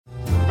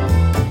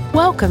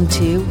Welcome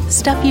to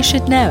Stuff You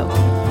Should Know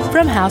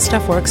from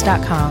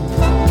HowStuffWorks.com.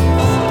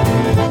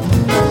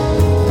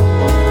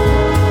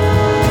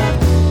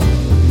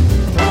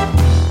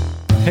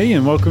 Hey,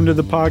 and welcome to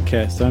the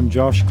podcast. I'm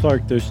Josh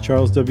Clark. There's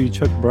Charles W.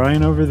 Chuck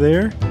Bryan over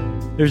there.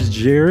 There's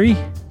Jerry.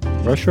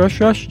 Rush, rush,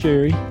 rush,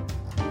 Jerry.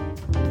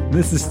 And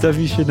this is Stuff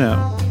You Should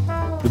Know,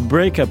 the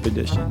breakup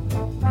edition.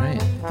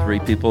 Right.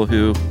 Three people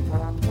who've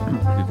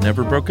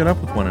never broken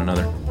up with one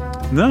another.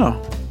 No,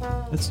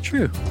 that's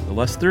true. The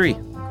less three.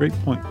 Great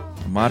point.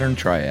 A modern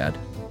triad.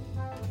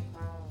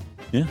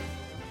 Yeah.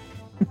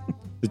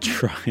 The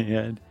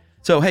triad.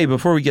 So, hey,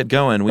 before we get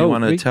going, we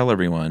want to wait. tell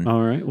everyone.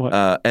 All right. What?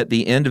 At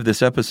the end of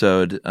this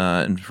episode,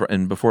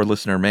 and before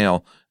listener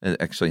mail,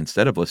 actually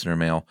instead of listener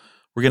mail,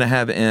 we're going to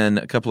have in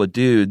a couple of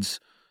dudes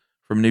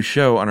from a new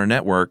show on our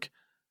network.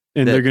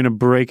 And they're going to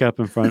break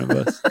up in front of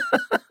us.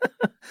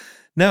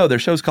 No, their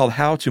show's called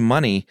How to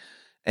Money,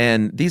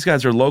 and these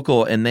guys are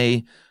local, and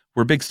they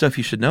were big Stuff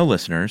You Should Know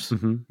listeners,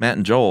 Mm-hmm. Matt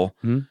and Joel,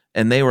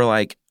 and they were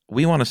like,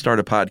 we want to start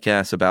a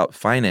podcast about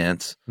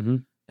finance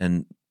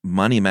and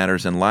money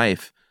matters in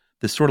life.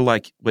 That's sort of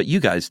like what you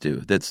guys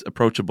do, that's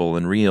approachable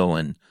and real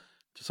and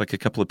just like a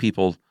couple of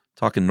people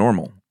talking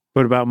normal.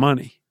 What about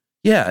money?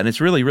 Yeah, and it's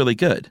really, really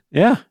good.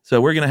 Yeah. So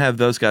we're going to have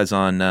those guys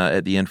on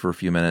at the end for a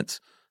few minutes,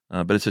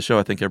 but it's a show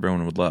I think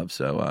everyone would love,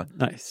 so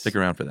Nice. stick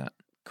around for that.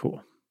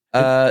 Cool.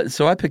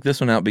 So I picked this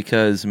one out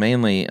because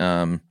mainly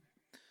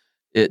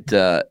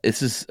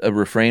this is a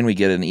refrain we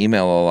get in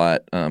email a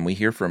lot. We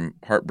hear from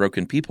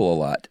heartbroken people a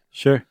lot,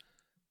 Sure.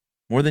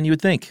 more than you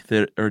would think,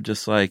 that are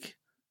just like,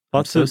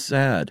 I'm so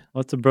sad.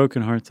 Lots of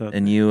broken hearts out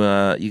And you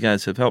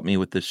guys have helped me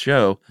with this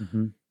show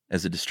there.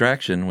 as a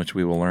distraction, which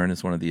we will learn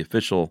is one of the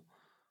official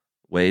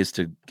ways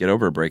to get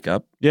over a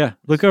breakup. Yeah.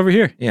 Look over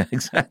here. Yeah,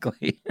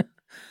 exactly.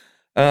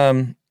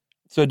 So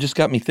it just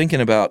got me thinking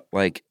about,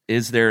 like,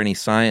 is there any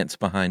science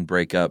behind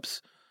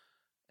breakups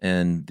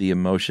and the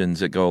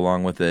emotions that go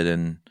along with it?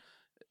 And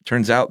it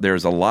turns out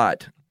there's a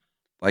lot,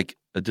 like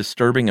a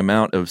disturbing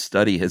amount of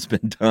study has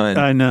been done.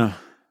 I know.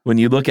 When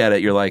you look at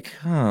it, you're like,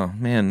 oh,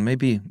 man,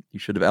 maybe you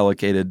should have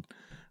allocated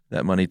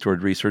that money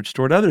toward research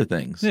toward other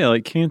things. Yeah,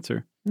 like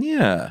cancer.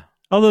 Yeah.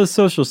 Although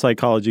social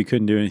psychology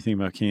couldn't do anything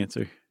about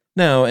cancer.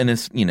 No, and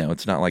it's,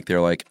 it's not like they're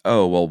like,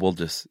 oh, well,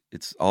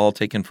 it's all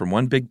taken from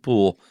one big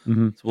pool,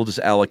 so we'll just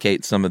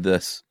allocate some of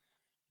this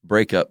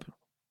breakup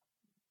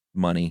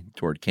money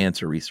toward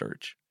cancer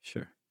research.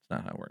 Sure. It's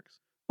not how it works.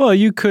 Well,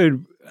 you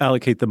could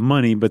allocate the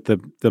money, but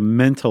the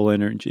mental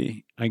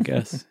energy, I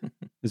guess,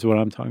 is what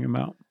I'm talking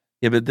about.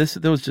 Yeah, but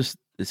it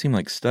seemed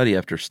like study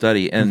after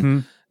study.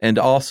 And and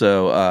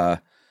also,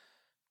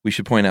 we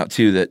should point out,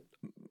 too, that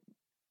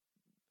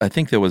I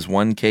think there was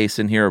one case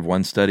in here of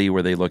one study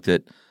where they looked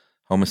at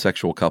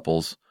homosexual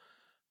couples,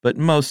 but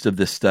most of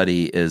this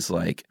study is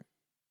like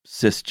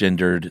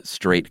cisgendered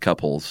straight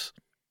couples.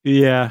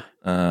 Yeah.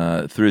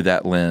 Through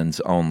that lens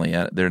only.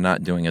 They're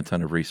not doing a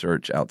ton of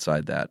research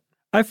outside that.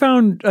 I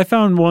found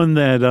one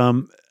that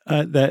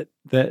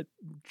that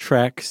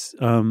tracks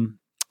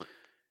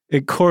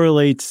it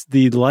correlates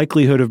the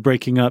likelihood of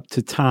breaking up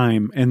to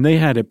time, and they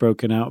had it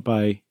broken out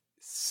by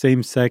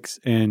same sex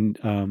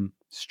and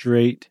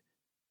straight,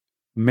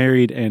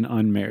 married and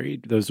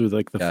unmarried. Those were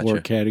like the Gotcha. 4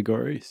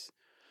 categories.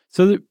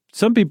 So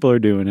some people are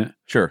doing it.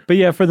 Sure. But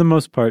yeah, for the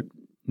most part,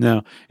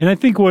 no. And I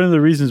think one of the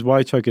reasons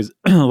why, Chuck, is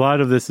a lot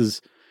of this is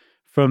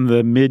from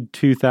the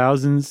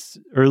mid-2000s,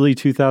 early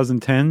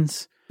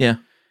 2010s. Yeah.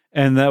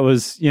 And that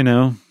was,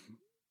 that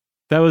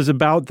was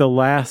about the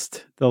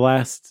last,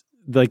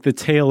 like the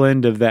tail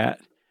end of that.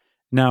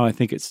 Now I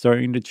think it's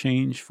starting to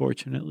change,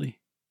 fortunately.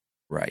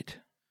 Right.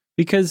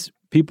 Because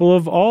people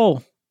of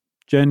all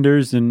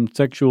genders and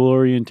sexual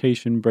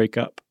orientation break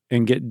up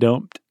and get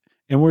dumped.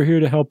 And we're here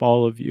to help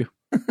all of you.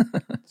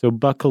 So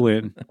buckle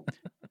in,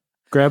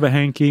 grab a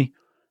hanky,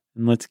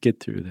 and let's get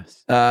through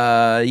this.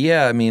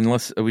 Yeah, I mean,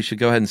 we should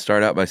go ahead and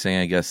start out by saying,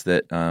 I guess,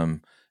 that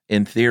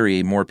in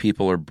theory, more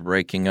people are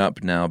breaking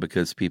up now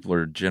because people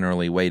are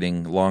generally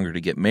waiting longer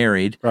to get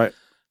married. Right.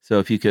 So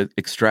if you could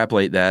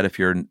extrapolate that, if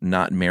you're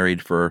not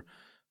married for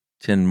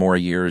 10 more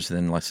years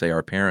than, let's say,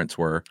 our parents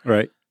were,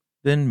 right,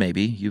 then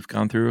maybe you've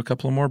gone through a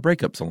couple of more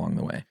breakups along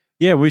the way.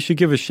 Yeah, we should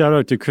give a shout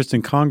out to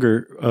Kristen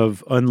Conger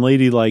of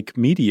Unladylike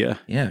Media.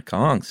 Yeah,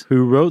 Kongs,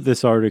 who wrote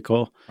this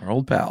article. Our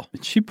old pal.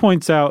 She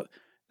points out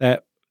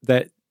that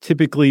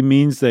typically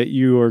means that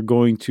you are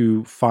going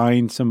to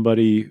find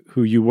somebody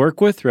who you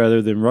work with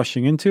rather than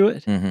rushing into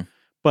it. Mm-hmm.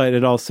 But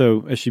it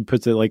also, as she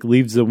puts it, like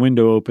leaves the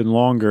window open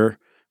longer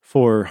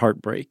for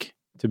heartbreak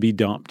to be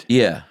dumped.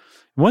 Yeah.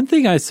 One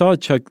thing I saw,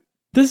 Chuck,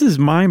 this is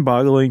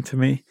mind-boggling to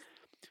me.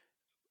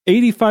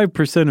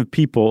 85% of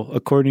people,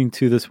 according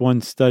to this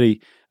one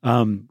study,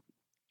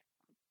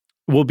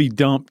 will be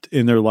dumped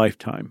in their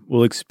lifetime,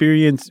 will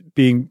experience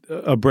being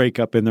a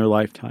breakup in their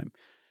lifetime.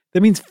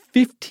 That means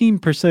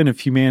 15%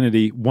 of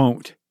humanity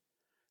won't.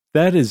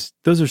 Those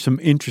are some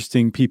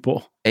interesting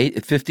people.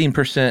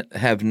 15%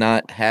 have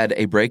not had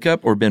a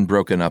breakup or been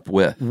broken up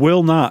with.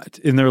 Will not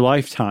in their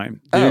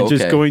lifetime. They're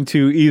just going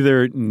to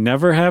either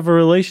never have a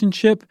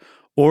relationship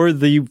or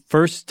the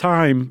first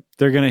time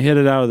they're going to hit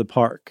it out of the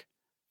park.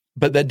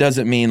 But that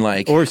doesn't mean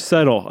like or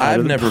settle.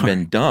 I've never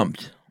been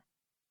dumped.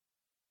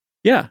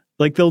 Yeah,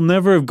 like they'll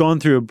never have gone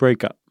through a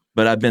breakup.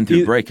 But I've been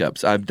through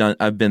breakups.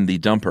 I've been the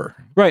dumper.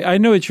 Right. I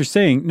know what you're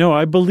saying. No,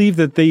 I believe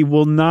that they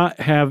will not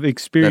have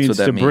experienced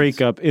a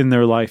breakup in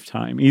their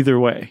lifetime either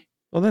way.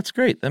 Well, that's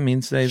great. That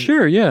means they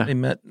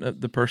met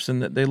the person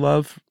that they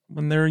love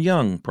when they're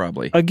young,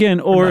 probably. Again,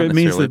 or it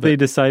means that they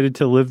decided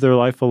to live their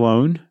life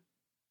alone,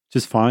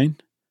 just fine.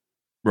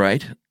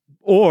 Right.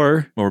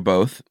 Or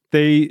both.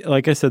 They,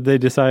 like I said, they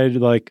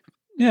decided like,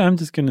 yeah, I'm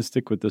just going to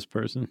stick with this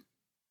person.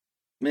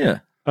 Yeah.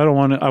 I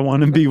want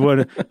to be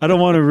I don't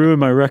want to ruin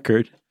my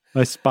record.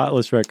 My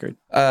spotless record.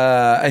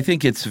 I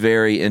think it's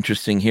very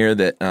interesting here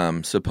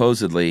that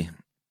supposedly,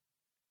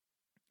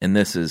 and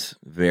this is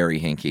very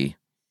hinky,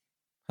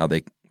 how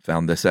they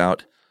found this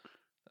out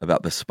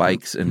about the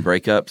spikes in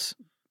breakups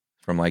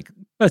from like...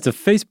 That's a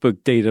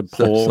Facebook data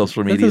poll.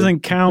 Social media. That doesn't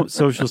count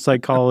social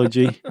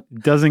psychology.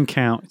 It doesn't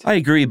count. I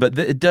agree, but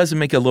it does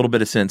make a little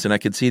bit of sense, and I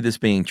could see this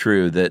being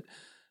true, that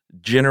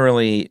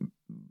generally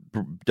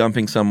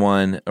dumping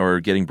someone or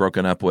getting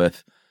broken up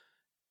with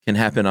can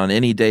happen on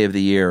any day of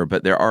the year,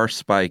 but there are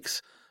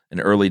spikes in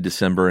early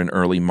December and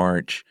early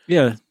March.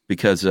 Yeah.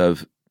 Because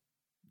of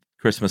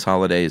Christmas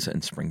holidays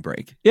and spring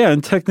break. Yeah,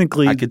 and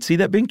technically I could see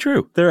that being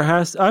true.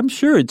 I'm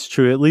sure it's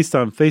true, at least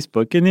on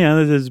Facebook. And yeah,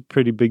 that is a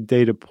pretty big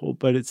data pool,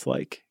 but it's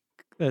like,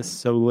 that's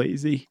so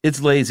lazy. It's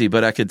lazy,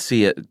 but I could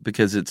see it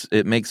because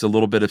it makes a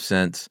little bit of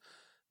sense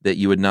that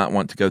you would not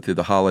want to go through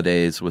the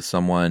holidays with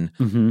someone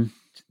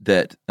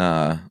that,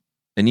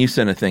 and you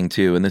sent a thing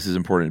too, and this is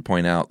important to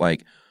point out,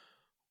 like,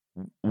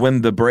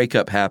 when the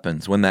breakup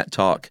happens, when that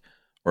talk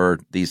or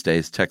these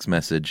days text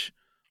message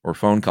or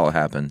phone call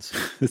happens,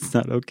 it's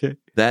not okay.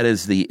 That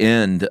is the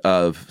end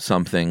of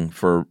something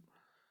for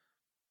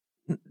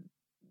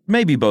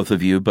maybe both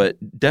of you, but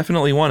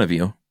definitely one of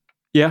you.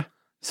 Yeah,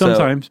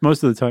 sometimes,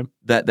 most of the time.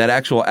 That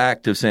actual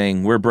act of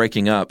saying we're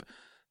breaking up,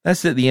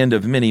 that's at the end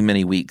of many,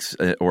 many weeks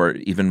or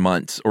even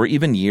months or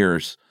even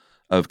years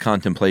of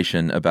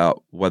contemplation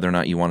about whether or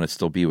not you want to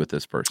still be with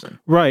this person.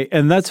 Right,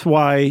 and that's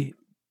why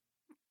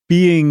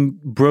being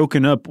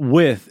broken up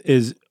with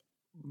is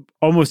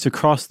almost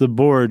across the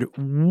board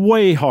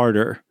way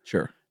harder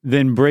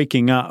than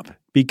breaking up.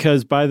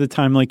 Because by the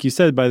time, like you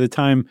said, by the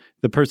time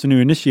the person who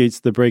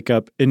initiates the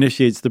breakup,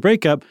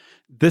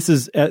 this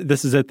is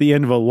at the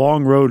end of a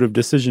long road of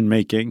decision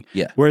making.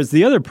 Yeah. Whereas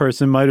the other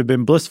person might have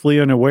been blissfully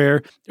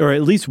unaware or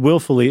at least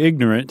willfully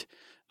ignorant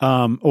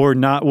or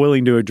not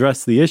willing to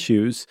address the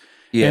issues.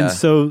 Yeah. And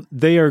so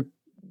they are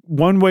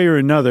one way or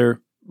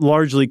another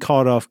largely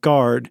caught off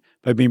guard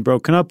by being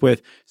broken up with.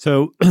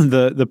 So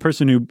the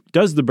person who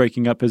does the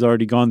breaking up has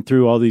already gone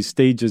through all these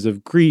stages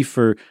of grief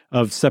or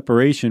of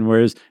separation,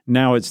 whereas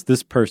now it's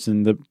this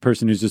person, the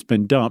person who's just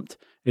been dumped.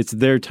 It's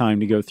their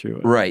time to go through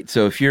it. Right.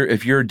 So if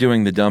you're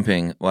doing the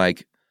dumping,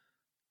 like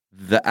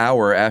the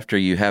hour after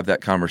you have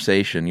that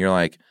conversation, you're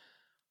like,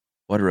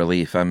 what a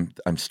relief. I'm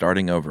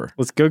starting over.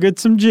 Let's go get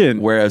some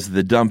gin. Whereas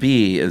the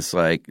dumpee is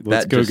like,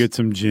 let's go get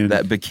some gin.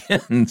 That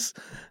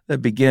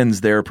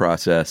begins their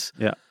process.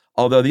 Yeah.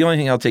 Although the only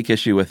thing I'll take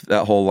issue with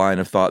that whole line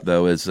of thought,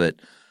 though, is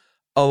that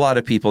a lot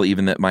of people,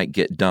 even that might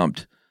get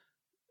dumped,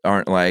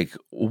 aren't like,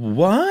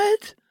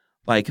 what?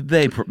 Like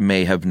they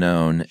may have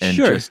known and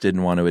just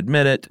didn't want to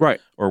admit it. Right.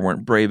 Or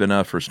weren't brave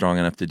enough or strong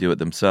enough to do it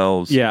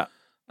themselves. Yeah.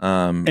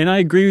 And I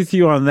agree with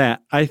you on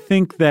that. I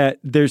think that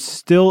there's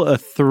still a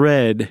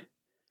thread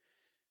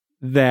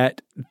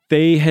that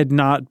they had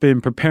not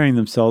been preparing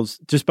themselves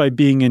just by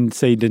being in,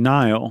 say,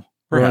 denial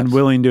or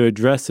unwilling to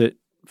address it,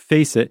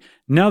 face it.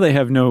 Now they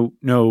have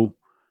no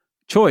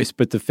choice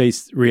but to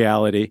face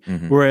reality.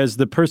 Mm-hmm. Whereas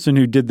the person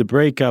who did the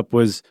breakup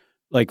was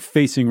like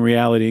facing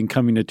reality and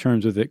coming to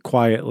terms with it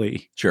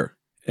quietly. Sure.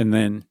 And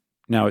then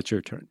now it's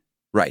your turn.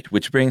 Right.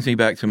 Which brings me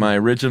back to my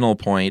original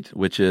point,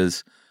 which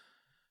is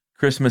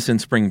Christmas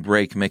and spring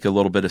break make a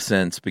little bit of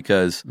sense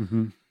because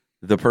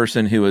the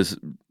person who is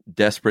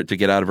desperate to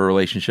get out of a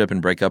relationship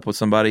and break up with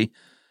somebody,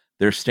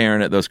 they're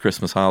staring at those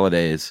Christmas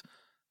holidays,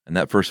 and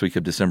that first week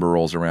of December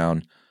rolls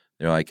around.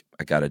 They're like,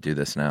 I got to do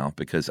this now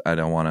because I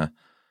don't want to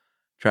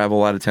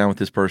travel out of town with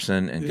this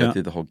person and go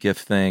through the whole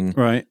gift thing.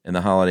 Right. And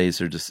the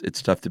holidays are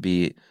it's tough to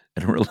be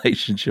in a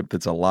relationship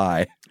that's a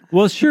lie.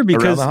 Well, sure,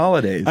 because around the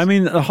holidays. I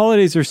mean, the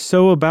holidays are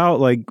so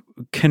about like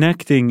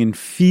connecting and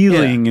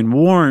feeling and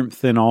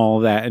warmth and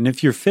all that. And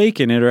if you're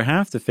faking it or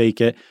have to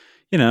fake it,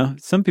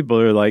 some people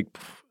are like,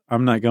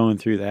 I'm not going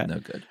through that. No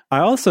good. I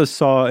also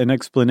saw an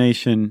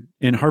explanation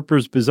in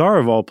Harper's Bazaar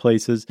of all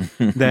places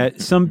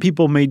that some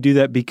people may do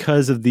that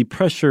because of the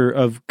pressure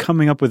of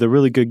coming up with a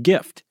really good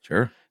gift.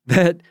 Sure.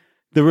 That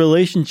the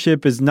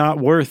relationship is not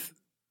worth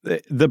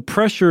the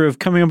pressure of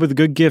coming up with a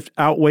good gift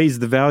outweighs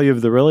the value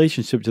of the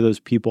relationship to those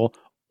people.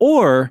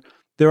 Or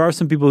there are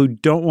some people who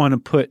don't want to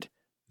put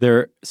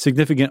their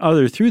significant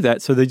other through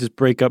that, so they just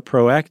break up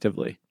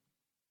proactively.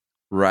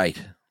 Right.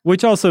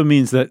 Which also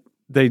means that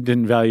they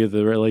didn't value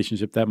the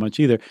relationship that much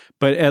either.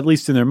 But at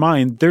least in their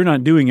mind, they're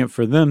not doing it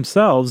for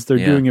themselves. They're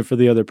doing it for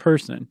the other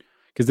person.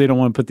 because they don't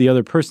want to put the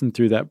other person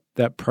through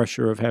that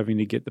pressure of having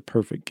to get the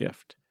perfect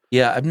gift.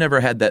 Yeah, I've never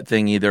had that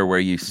thing either where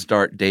you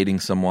start dating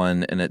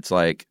someone and it's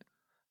like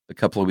a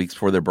couple of weeks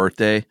before their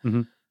birthday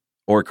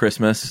or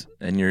Christmas,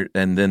 and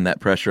then that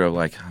pressure of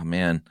like, oh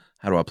man,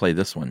 how do I play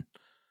this one?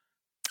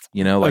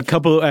 You know, like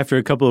after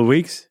a couple of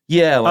weeks.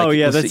 Yeah, like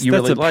that's you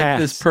really a like pass.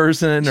 this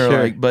person, or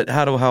Sure. like, but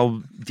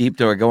how deep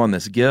do I go on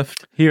this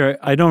gift? Here,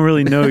 I don't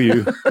really know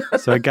you,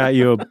 so I got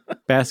you a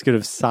basket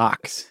of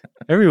socks.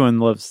 Everyone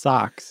loves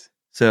socks.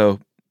 So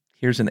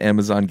here's an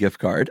Amazon gift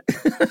card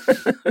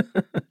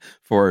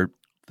for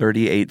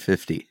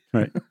 $38.50.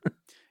 Right.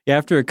 Yeah,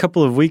 after a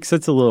couple of weeks,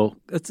 that's a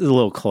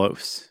little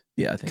close.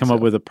 Yeah, I think Come up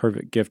with a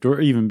perfect gift, or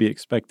even be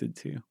expected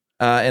to.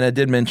 And I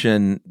did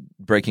mention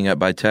breaking up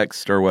by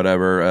text or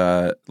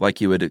whatever,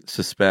 like you would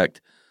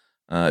suspect.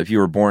 If you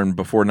were born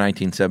before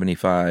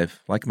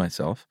 1975, like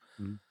myself,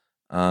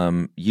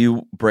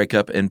 you break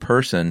up in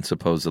person,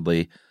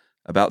 supposedly,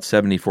 about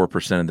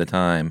 74% of the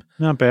time.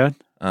 Not bad.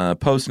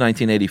 Post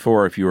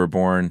 1984, if you were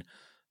born,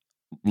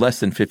 less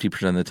than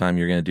 50% of the time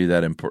you're going to do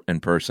that in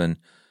person.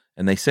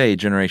 And they say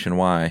Generation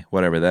Y,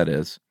 whatever that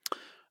is.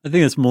 I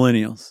think it's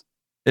millennials.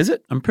 Is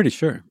it? I'm pretty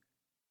sure.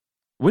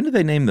 When do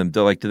they name them?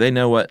 Do they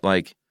know what,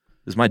 like,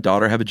 does my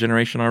daughter have a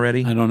generation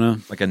already? I don't know.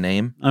 Like a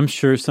name? I'm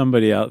sure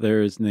somebody out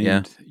there is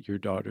named your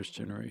daughter's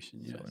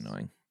generation. Yes. So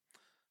annoying.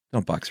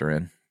 Don't box her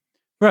in.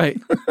 Right.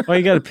 Well,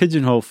 you got to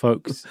pigeonhole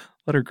folks.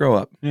 Let her grow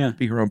up. Yeah.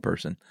 Be her own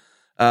person.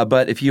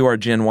 But if you are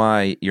Gen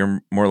Y,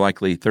 you're more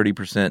likely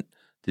 30%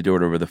 to do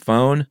it over the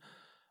phone.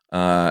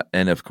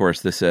 And of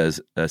course, this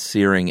says a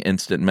searing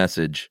instant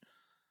message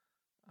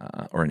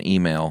or an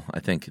email.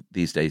 I think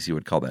these days you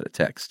would call that a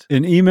text.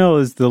 An email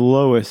is the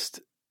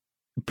lowest,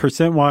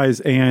 percent-wise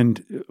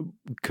and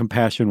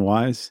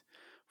compassion-wise.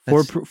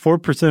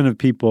 4% of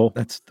people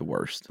That's the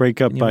worst. break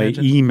up by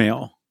imagine?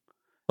 email.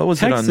 What was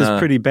Text it on? is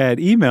pretty bad.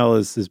 Email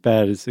is as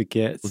bad as it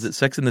gets. Was it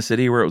Sex in the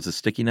City where it was a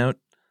sticky note?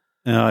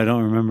 No, I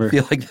don't remember. I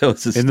feel like that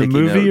was a In sticky the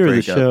movie note or the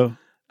breakup. show?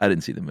 I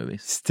didn't see the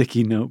movies.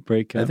 Sticky note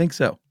breakup. I think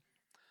so.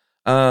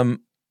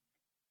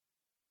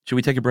 Should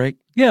we take a break?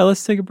 Yeah,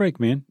 let's take a break,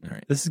 man. All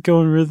right. This is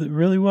going really,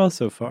 really well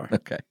so far.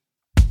 Okay.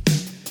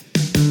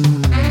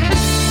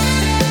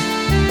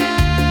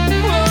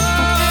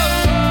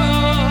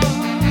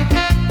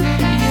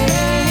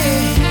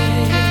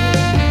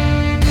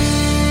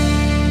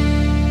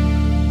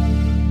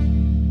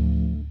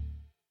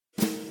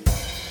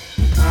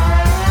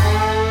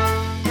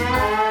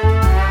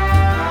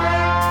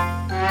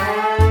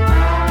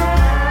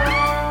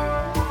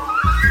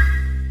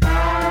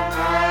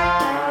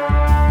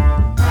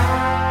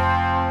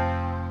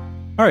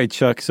 All right,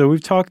 Chuck. So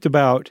we've talked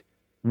about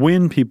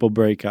when people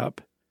break up,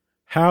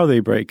 how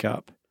they break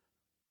up,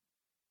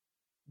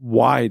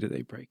 why do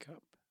they break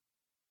up?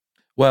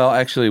 Well,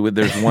 actually,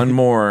 there's one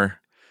more,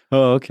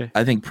 Oh, okay.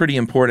 I think, pretty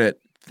important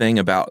thing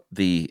about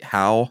the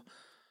how,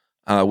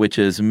 which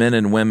is men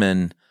and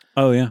women.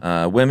 Oh,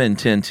 yeah. Women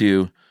tend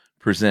to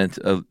present,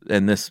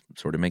 and this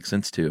sort of makes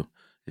sense too,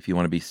 if you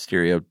want to be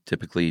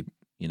stereotypically,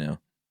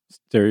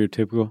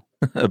 Stereotypical.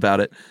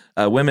 about it.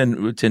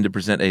 Women tend to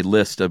present a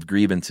list of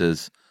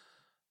grievances.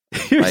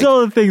 Here's Like,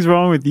 all the things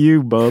wrong with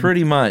you, bub.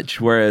 Pretty much,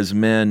 whereas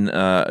men,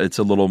 it's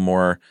a little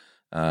more,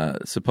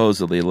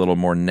 supposedly a little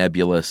more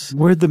nebulous.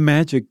 Where'd the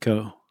magic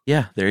go?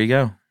 Yeah, there you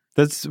go.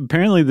 That's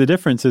apparently the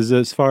difference is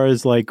as far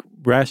as like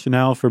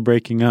rationale for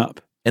breaking up.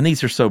 And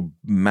these are so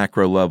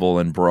macro level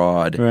and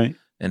broad, Right.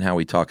 and how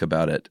we talk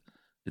about it.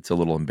 It's a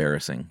little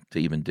embarrassing to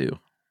even do.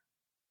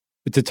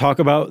 But to talk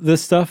about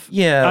this stuff?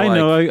 Yeah, I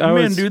know. I men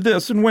was, do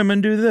this and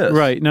women do this.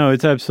 Right. No,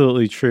 it's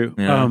absolutely true.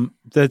 Yeah.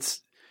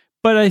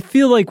 But I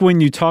feel like when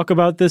you talk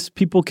about this,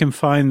 people can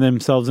find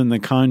themselves in the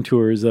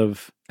contours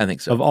of I think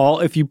so.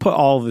 all, if you put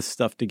all this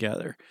stuff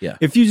together. Yeah.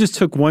 If you just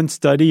took one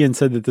study and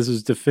said that this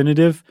was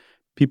definitive,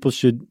 people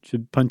should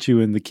punch you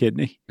in the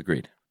kidney.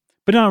 Agreed.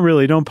 But not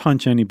really. Don't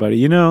punch anybody.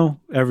 You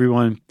know,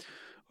 everyone,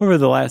 over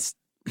the last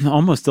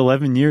almost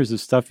 11 years of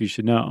stuff you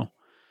should know,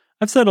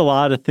 I've said a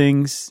lot of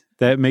things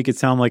that make it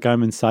sound like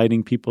I'm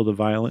inciting people to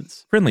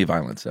violence. Friendly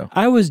violence, though.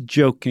 I was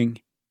joking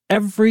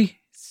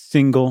every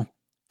single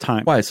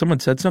time. Why?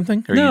 Someone said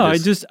something? Or No,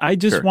 you I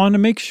just Sure. want to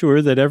make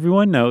sure that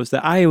everyone knows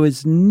that I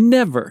was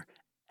never,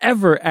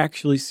 ever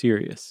actually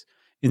serious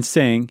in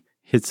saying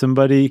hit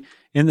somebody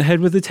in the head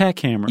with a tack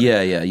hammer.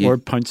 Yeah. Or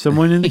punch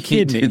someone in the You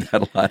kidney. do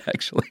that a lot,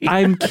 actually.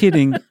 I'm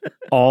kidding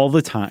all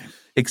the time.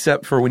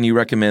 Except for when you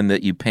recommend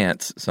that you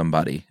pants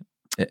somebody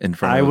in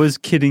front I of was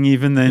kidding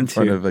even then in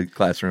front too. of a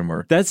classroom,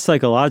 or That's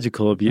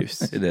psychological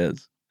abuse. it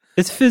is.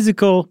 It's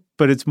physical,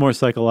 but it's more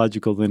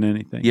psychological than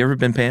anything. You ever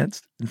been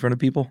pantsed in front of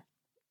people?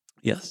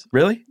 Yes.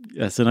 Really?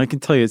 Yes, and I can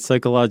tell you it's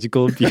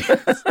psychological abuse.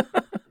 I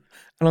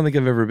don't think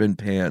I've ever been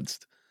pantsed.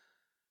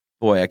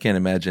 Boy, I can't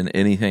imagine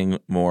anything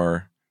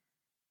more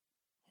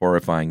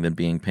horrifying than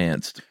being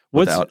pantsed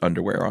without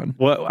underwear on.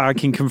 Well, I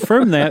can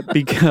confirm that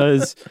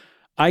because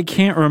I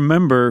can't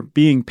remember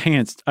being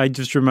pantsed. I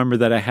just remember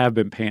that I have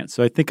been pantsed.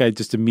 So I think I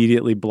just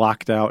immediately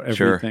blocked out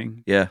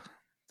everything. Yeah.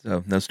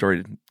 So no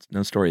story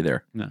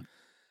there. No.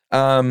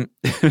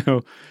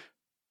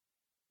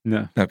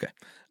 No. Okay.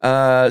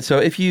 So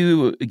if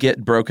you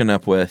get broken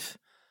up with,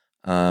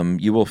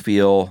 you will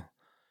feel,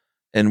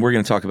 and we're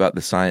going to talk about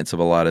the science of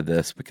a lot of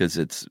this because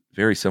it's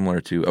very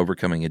similar to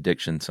overcoming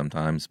addiction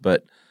sometimes,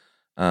 but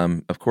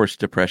of course,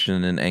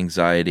 depression and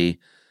anxiety,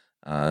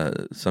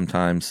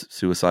 sometimes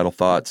suicidal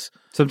thoughts.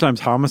 Sometimes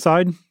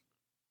homicide.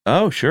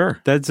 Oh,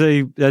 sure. That's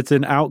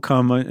an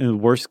outcome, a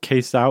worst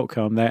case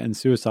outcome, that and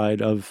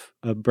suicide of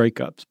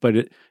breakups.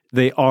 But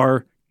they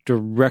are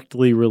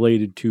directly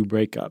related to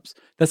breakups.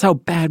 That's how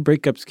bad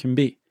breakups can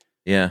be.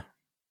 Yeah.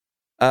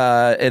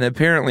 And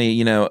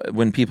apparently,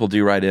 when people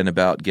do write in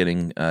about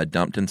getting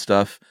dumped and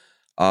stuff,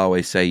 I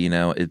always say,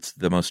 it's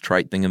the most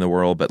trite thing in the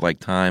world, but like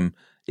time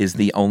is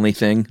the only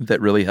thing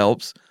that really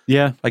helps.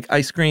 Yeah. Like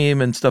ice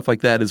cream and stuff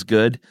like that is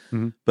good,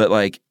 but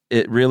like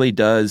it really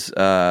does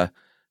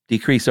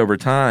decrease over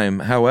time.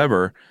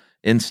 However,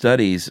 in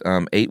studies,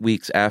 8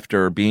 weeks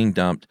after being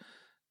dumped,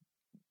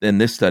 in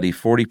this study,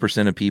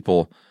 40% of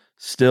people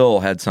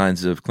still had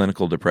signs of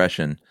clinical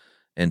depression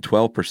and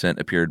 12%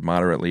 appeared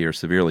moderately or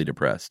severely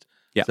depressed.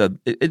 Yeah. So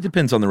it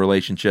depends on the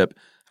relationship,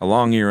 how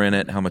long you're in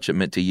it, how much it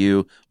meant to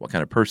you, what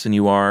kind of person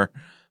you are,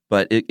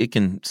 but it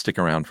can stick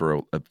around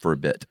for a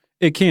bit.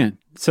 It can.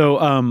 So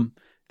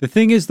the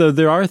thing is, though,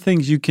 there are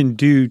things you can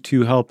do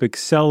to help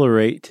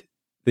accelerate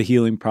the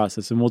healing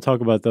process, and we'll talk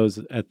about those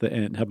at the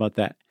end. How about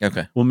that?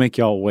 Okay. We'll make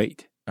y'all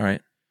wait. All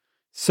right.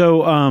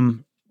 So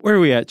where are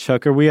we at,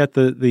 Chuck? Are we at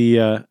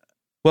the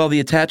Well, the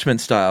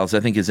attachment styles I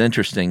think is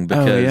interesting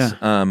because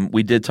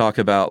we did talk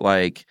about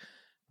like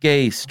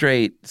gay,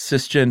 straight,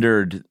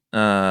 cisgendered,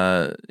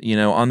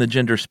 on the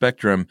gender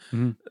spectrum.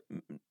 Mm-hmm.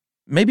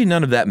 Maybe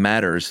none of that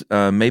matters.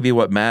 Maybe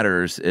what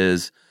matters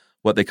is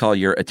what they call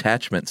your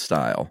attachment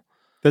style.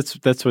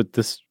 That's what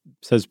this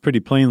says pretty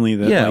plainly.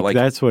 That like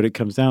that's what it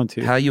comes down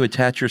to. How you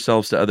attach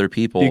yourselves to other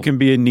people. You can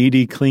be a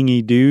needy,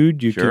 clingy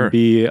dude. You can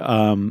be a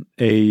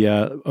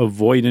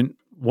avoidant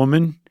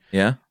woman.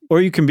 Yeah. Or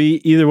you can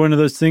be either one of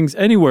those things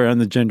anywhere on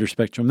the gender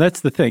spectrum.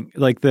 That's the thing.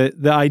 Like the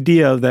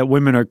idea that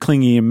women are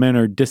clingy and men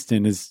are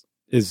distant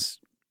is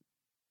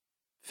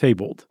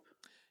fabled.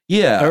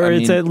 Yeah. Or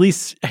it's at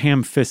least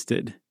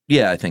ham-fisted.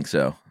 Yeah, I think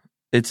so.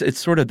 It's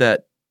sort of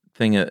that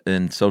thing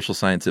in social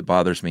science that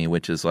bothers me,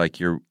 which is like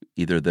you're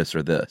either this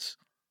or this.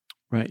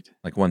 Right.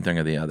 Like one thing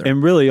or the other.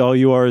 And really all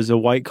you are is a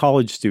white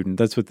college student.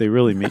 That's what they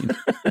really mean.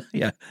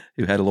 Yeah.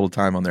 Who had a little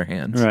time on their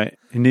hands. Right.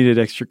 And needed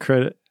extra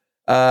credit.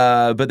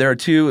 But there are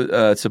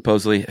two,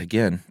 supposedly,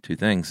 again, two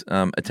things.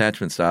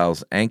 Attachment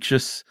styles,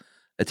 anxious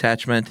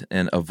attachment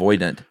and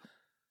avoidant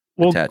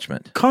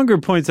attachment. Conger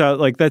points out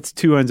like that's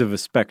two ends of a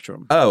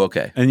spectrum. Oh,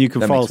 okay. And you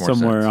can fall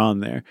somewhere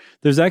on there.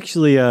 There's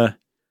actually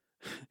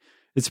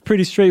it's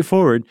pretty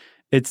straightforward.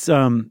 It's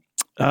the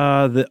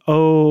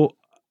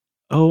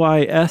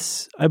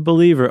OIS, I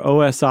believe, or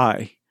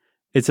OSI.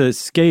 It's a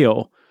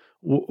scale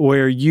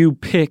where you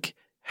pick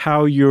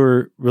how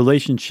your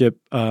relationship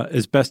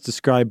is best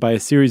described by a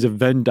series of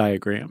Venn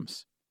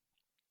diagrams.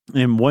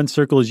 And one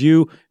circle is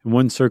you, and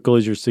one circle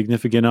is your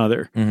significant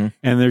other. Mm-hmm.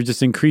 And they're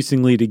just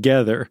increasingly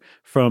together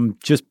from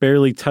just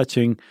barely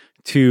touching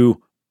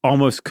to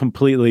almost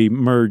completely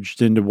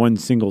merged into one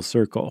single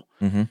circle.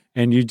 Mm-hmm.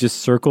 And you just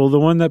circle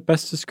the one that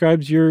best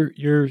describes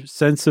your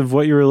sense of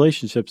what your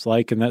relationship's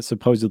like, and that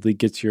supposedly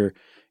gets your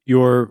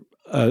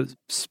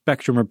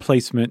spectrum or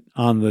placement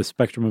on the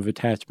spectrum of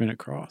attachment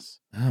across.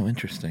 Oh,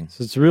 interesting.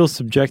 So it's real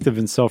subjective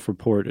and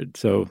self-reported.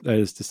 So that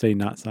is to say,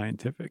 not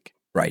scientific.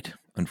 Right,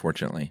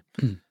 unfortunately.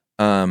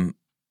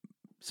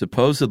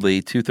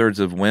 Supposedly, 2/3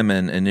 of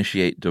women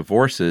initiate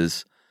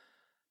divorces.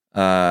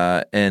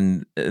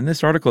 And in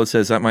this article, it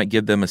says that might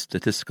give them a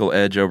statistical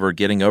edge over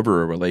getting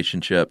over a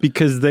relationship.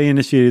 Because they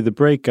initiated the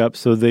breakup,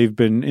 so they've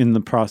been in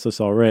the process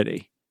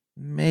already.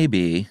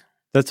 Maybe.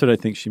 That's what I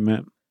think she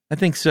meant. I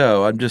think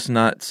so. I'm just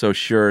not so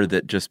sure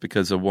that just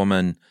because a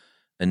woman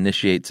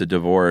initiates a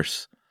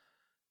divorce,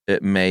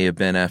 it may have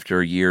been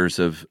after years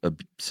of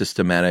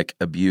systematic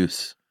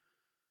abuse,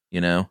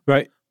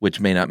 Right. Which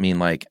may not mean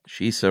like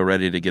she's so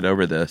ready to get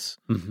over this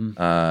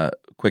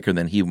quicker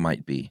than he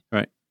might be.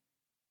 Right.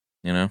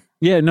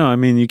 Yeah, no, I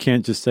mean, you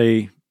can't just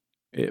say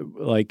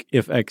like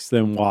if X,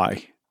 then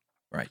Y.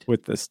 Right.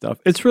 With this stuff.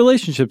 It's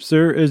relationships.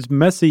 They're as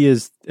messy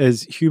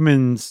as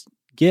humans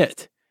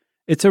get.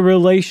 It's a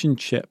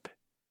relationship.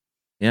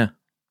 Yeah.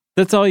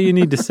 That's all you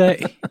need to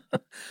say.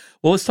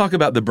 Well, let's talk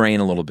about the brain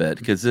a little bit,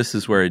 because this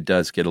is where it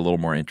does get a little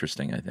more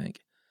interesting, I think.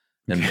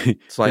 And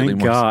slightly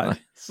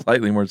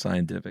more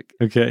scientific.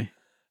 Okay.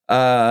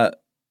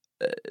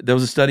 There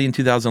was a study in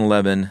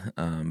 2011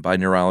 by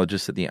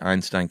neurologists at the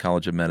Einstein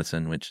College of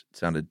Medicine, which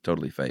sounded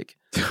totally fake.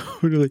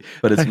 Totally.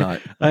 But it's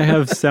not. I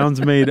have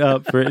sounds made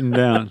up written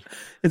down.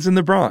 It's in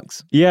the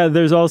Bronx. Yeah,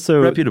 there's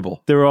also...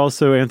 reputable. There were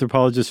also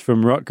anthropologists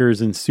from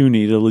Rutgers and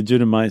SUNY to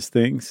legitimize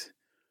things.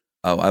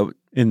 Oh,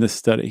 in this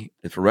study.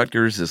 If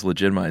Rutgers is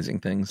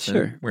legitimizing things,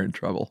 sure, we're in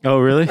trouble. Oh,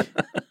 really?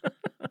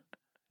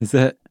 Is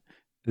that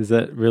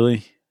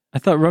really? I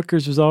thought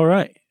Rutgers was all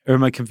right. Or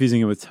am I confusing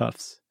it with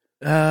Tufts?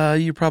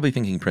 You're probably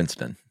thinking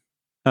Princeton.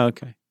 Oh,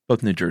 okay.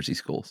 Both New Jersey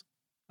schools.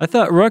 I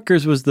thought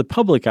Rutgers was the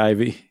public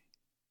Ivy.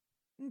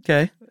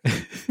 Okay.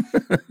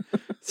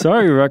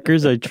 Sorry,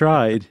 Rutgers, I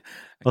tried.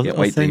 I can't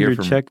wait to send hear your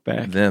from check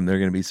back. them. They're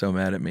going to be so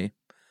mad at me.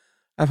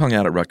 I've hung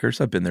out at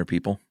Rutgers. I've been there,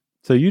 people.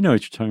 So you know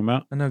what you're talking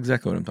about. I know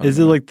exactly what I'm talking about. Is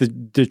it like the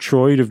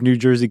Detroit of New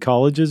Jersey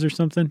colleges or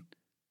something?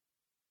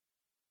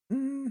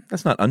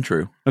 That's not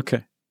untrue.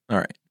 Okay. All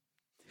right.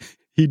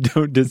 You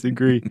don't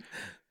disagree.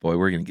 Boy,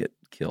 we're going to get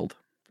killed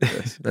for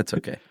this. That's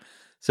okay.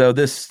 So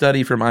this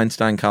study from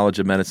Einstein College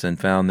of Medicine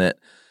found that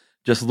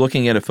just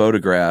looking at a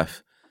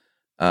photograph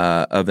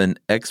of an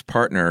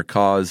ex-partner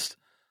caused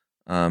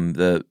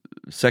the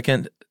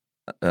second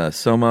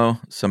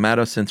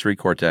somatosensory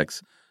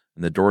cortex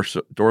and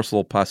the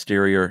dorsal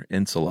posterior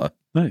insula.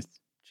 Nice.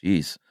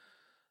 Jeez.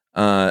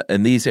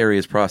 And these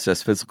areas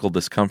process physical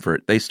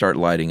discomfort. They start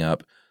lighting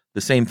up.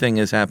 The same thing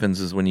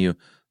happens as when you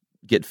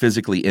get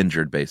physically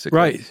injured, basically.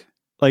 Right.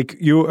 Like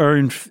you are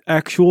in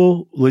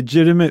actual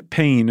legitimate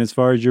pain as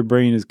far as your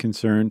brain is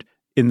concerned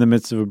in the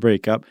midst of a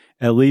breakup,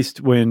 at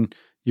least when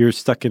you're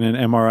stuck in an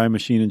MRI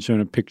machine and shown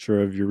a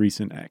picture of your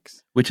recent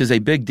ex. Which is a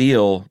big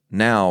deal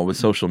now with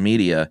social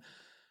media,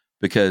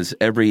 because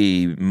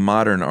every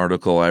modern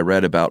article I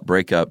read about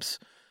breakups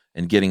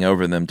and getting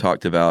over them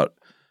talked about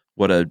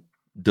what a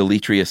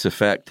deleterious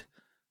effect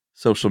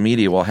social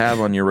media will have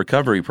on your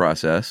recovery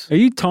process. Are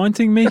you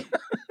taunting me?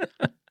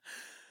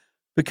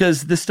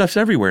 Because this stuff's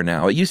everywhere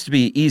now. It used to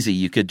be easy.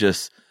 You could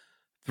just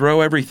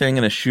throw everything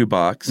in a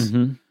shoebox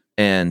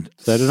and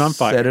set it on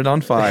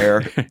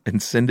fire,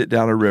 and send it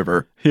down a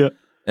river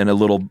in a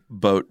little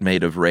boat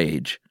made of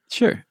rage.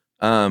 Sure.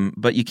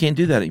 But you can't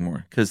do that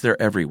anymore because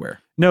they're everywhere.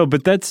 No,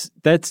 but that's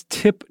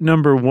tip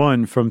number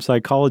 1 from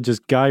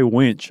psychologist Guy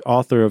Winch,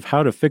 author of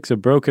How to Fix a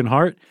Broken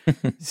Heart.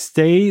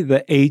 Stay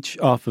the H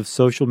off of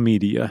social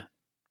media.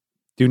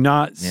 Do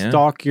not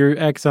stalk your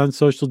ex on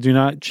social. Do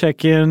not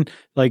check in.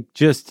 Like,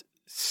 just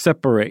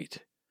separate.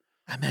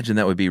 I imagine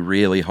that would be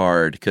really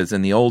hard because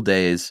in the old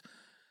days,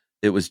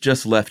 it was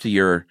just left to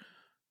your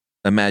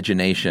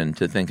imagination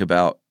to think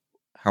about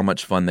how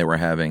much fun they were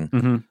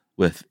having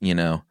with,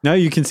 now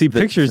you can see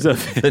pictures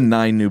of it. The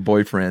 9 new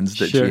boyfriends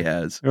that she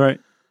has. Right.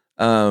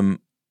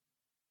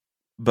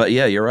 But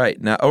yeah, you're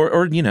right. Now,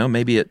 or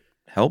maybe it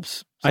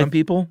helps some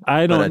people.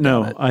 I don't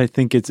know. I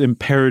think it's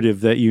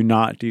imperative that you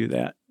not do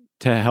that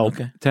to help.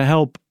 Okay. To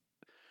help.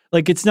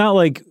 Like, it's not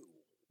like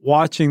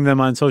watching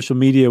them on social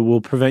media will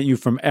prevent you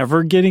from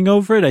ever getting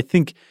over it. I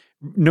think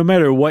no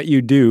matter what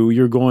you do,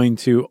 you're going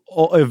to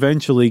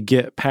eventually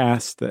get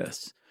past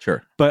this.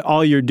 Sure. But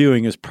all you're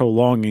doing is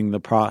prolonging the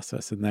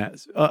process, and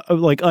that's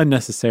like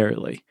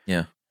unnecessarily.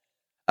 Yeah.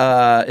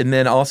 And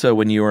then also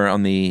when you were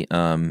on the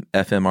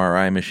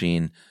fMRI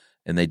machine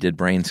and they did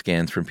brain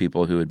scans from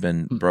people who had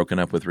been broken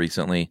up with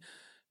recently,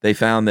 they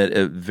found that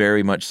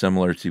very much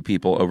similar to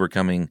people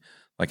overcoming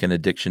like an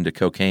addiction to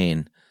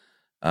cocaine,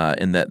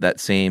 in that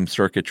same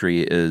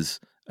circuitry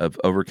of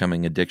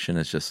overcoming addiction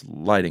is just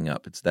lighting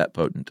up. It's that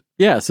potent.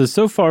 Yeah.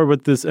 So far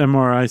what this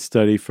MRI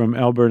study from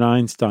Albert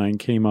Einstein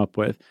came up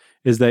with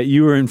is that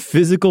you are in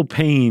physical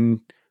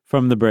pain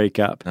from the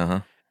breakup.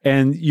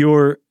 And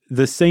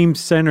the same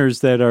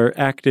centers that are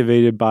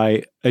activated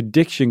by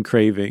addiction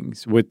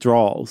cravings,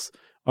 withdrawals,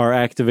 are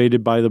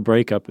activated by the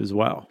breakup as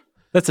well.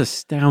 That's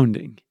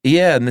astounding.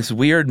 Yeah, and this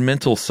weird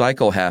mental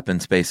cycle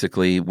happens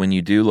basically when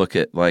you do look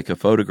at like a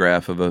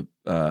photograph of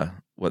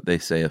what they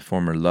say, a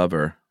former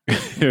lover.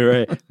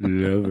 Right.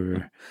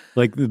 Lover.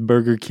 Like the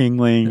Burger King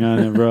laying on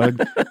a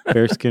rug,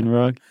 bearskin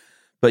rug.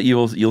 But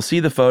you'll see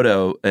the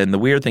photo, and the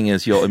weird thing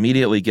is you'll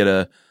immediately get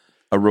a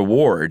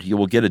reward. You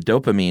will get a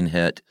dopamine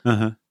hit,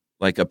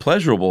 like a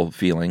pleasurable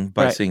feeling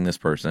by seeing this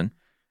person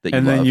that you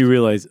loved. And then you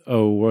realize,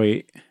 oh,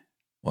 wait.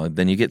 Well,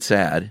 then you get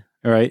sad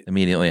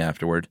immediately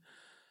afterward.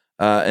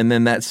 And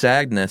then that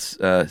sagness,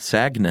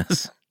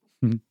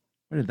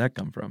 where did that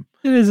come from?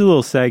 It is a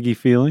little saggy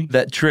feeling.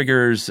 That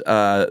triggers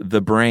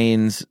the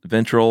brain's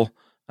ventral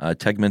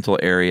tegmental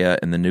area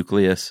and the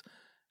nucleus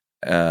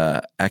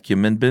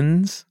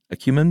accumbens.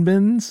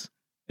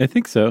 I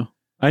think so.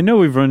 I know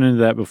we've run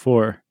into that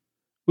before.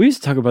 We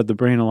used to talk about the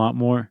brain a lot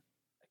more.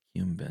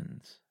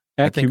 Accumbens.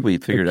 I think we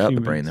figured out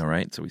the brain though,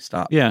 right? So we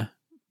stopped. Yeah.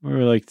 We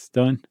were like, it's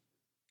done.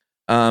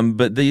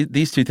 But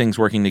these two things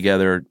working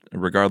together,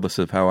 regardless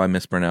of how I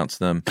mispronounce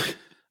them,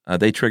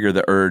 they trigger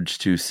the urge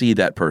to see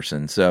that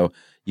person. So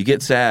you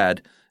get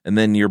sad, and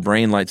then your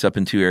brain lights up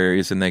in 2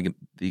 areas, and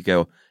you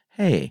go,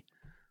 hey,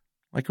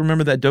 like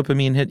remember that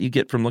dopamine hit you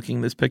get from looking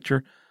at this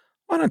picture?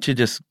 Why don't you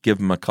just give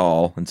them a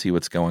call and see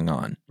what's going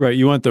on? Right.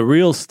 You want the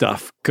real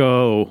stuff.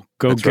 Go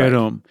That's get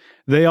them.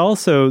 They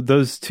also,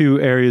 those 2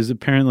 areas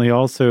apparently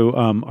also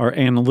are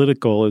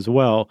analytical as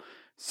well.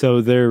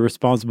 So they're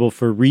responsible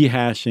for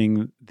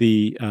rehashing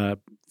the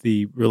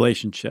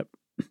relationship.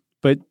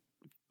 But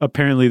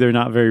apparently they're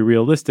not very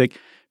realistic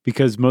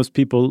because most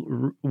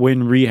people,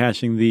 when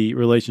rehashing the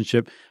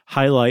relationship,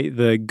 highlight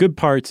the good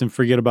parts and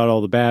forget about all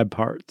the bad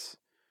parts.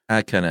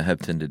 I kind of have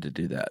tended to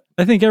do that.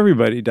 I think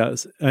everybody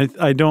does.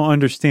 I don't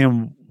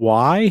understand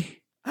why.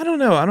 I don't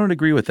know. I don't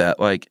agree with that.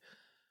 Like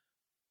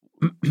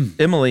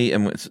Emily,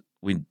 and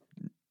we,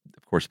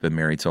 of course, been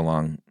married so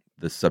long,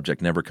 this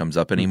subject never comes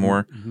up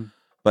anymore.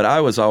 But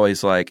I was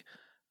always like,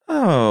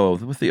 oh,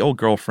 with the old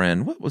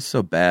girlfriend, what was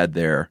so bad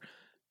there?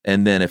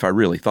 And then if I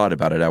really thought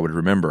about it, I would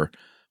remember.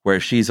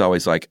 Whereas she's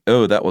always like,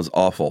 oh, that was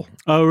awful.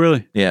 Oh,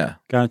 really? Yeah.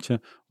 Gotcha.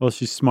 Well,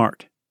 she's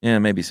smart. Yeah,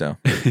 maybe so.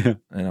 And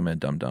I'm a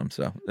dum-dum,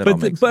 so that all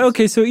makes but sense.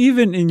 okay, so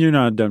and you're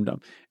not a dum-dum.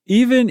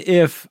 Even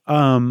if,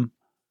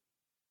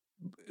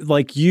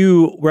 like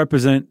you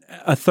represent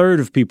a third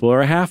of people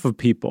or a half of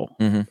people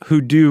who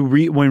do,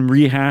 when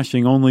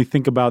rehashing, only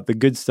think about the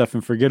good stuff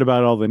and forget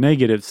about all the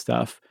negative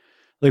stuff.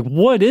 Like,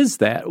 what is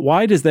that?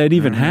 Why does that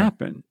even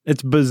happen?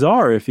 It's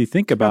bizarre if you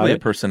think about Probably it. a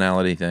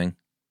personality thing.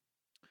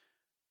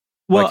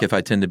 Well, Like if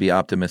I tend to be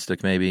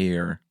optimistic, maybe,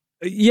 or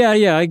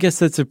yeah, I guess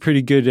that's a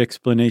pretty good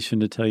explanation,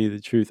 to tell you the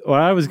truth.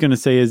 What I was going to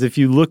say is, if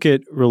you look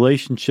at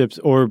relationships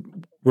or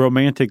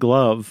romantic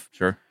love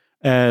sure,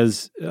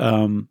 as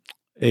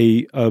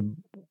a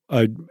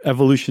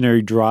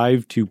evolutionary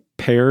drive to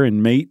pair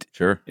and mate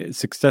sure,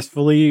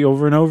 successfully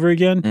over and over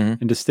again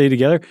and to stay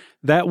together,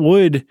 that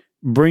would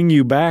bring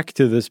you back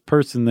to this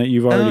person that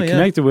you've already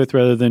connected with,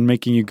 rather than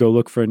making you go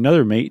look for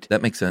another mate.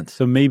 that makes sense.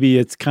 So maybe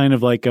it's kind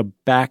of like a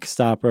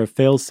backstop or a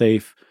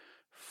failsafe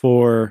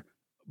for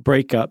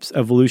breakups,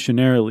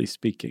 evolutionarily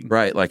speaking.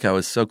 Right, like I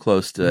was so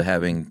close to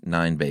having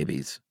 9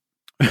 babies.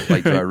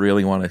 Like, do I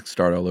really want to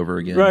start all over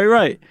again?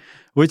 Right.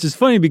 Which is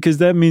funny, because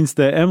that means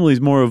that Emily's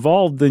more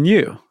evolved than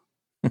you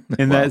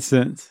in that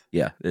sense.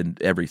 Yeah, in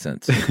every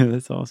sense.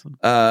 That's awesome.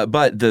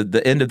 But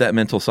the end of that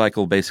mental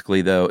cycle,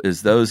 basically, though,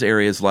 is those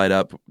areas light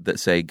up that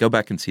say, go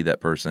back and see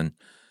that person.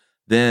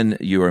 Then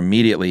you are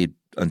immediately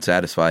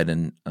unsatisfied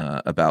and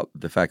about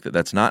the fact that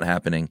that's not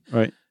happening.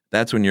 Right.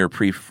 That's when your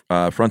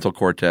prefrontal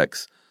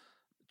cortex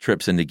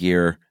trips into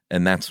gear,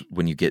 and that's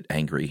when you get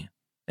angry.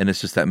 And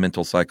it's just that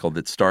mental cycle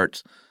that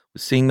starts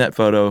with seeing that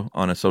photo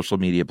on a social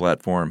media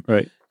platform,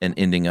 Right. and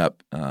ending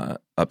up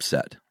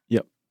upset.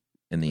 Yep.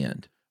 In the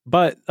end.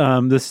 But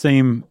the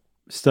same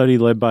study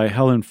led by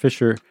Helen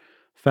Fisher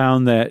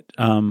found that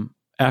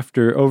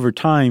over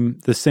time,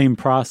 the same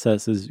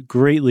process is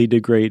greatly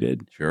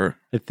degraded. Sure.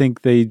 I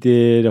think they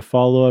did a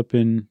follow-up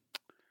in,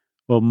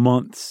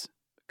 months,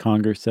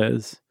 Conger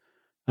says,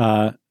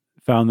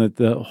 found that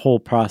the whole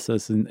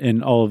process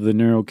and all of the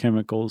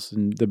neurochemicals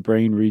and the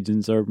brain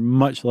regions are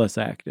much less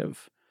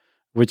active,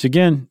 which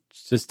again,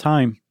 it's just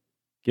time.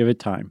 Give it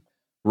time.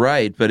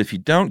 Right, but if you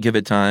don't give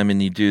it time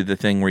and you do the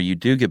thing where you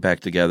do get back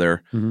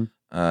together,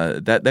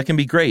 that can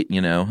be great.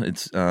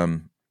 It's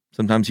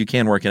sometimes you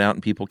can work it out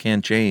and people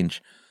can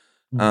change.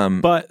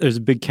 But there's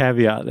a big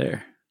caveat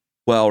there.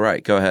 Well,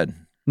 right, go ahead.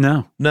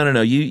 No.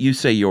 You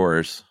say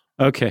yours.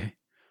 Okay.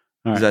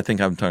 All Because right. I think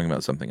I'm talking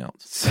about something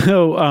else.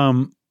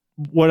 So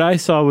what I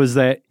saw was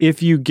that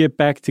if you get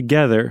back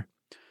together,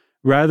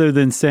 rather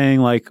than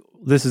saying like,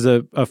 this is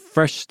a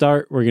fresh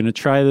start, we're going to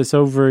try this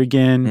over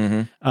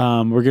again,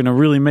 we're going to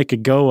really make a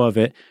go of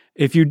it.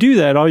 If you do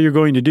that, all you're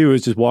going to do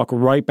is just walk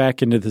right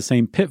back into the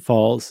same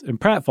pitfalls and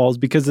pratfalls,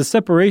 because the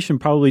separation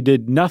probably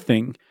did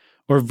nothing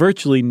or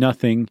virtually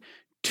nothing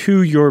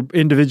to your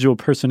individual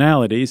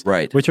personalities,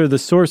 Right. which are the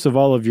source of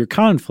all of your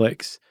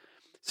conflicts.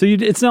 So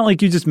it's not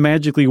like you just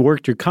magically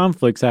worked your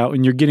conflicts out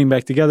and you're getting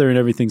back together and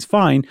everything's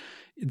fine.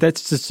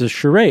 That's just a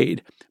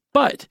charade.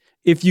 But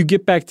if you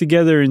get back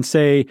together and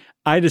say,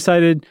 I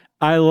decided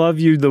I love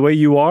you the way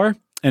you are,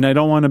 and I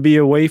don't want to be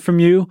away from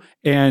you,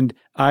 and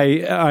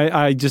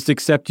I just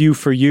accept you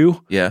for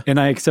you, Yeah. and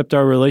I accept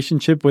our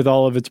relationship with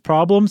all of its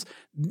problems,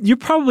 you're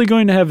probably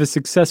going to have a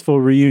successful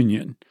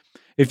reunion.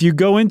 If you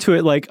go into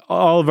it like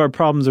all of our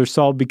problems are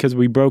solved because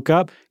we broke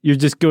up, you're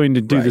just going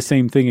to do Right. the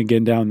same thing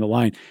again down the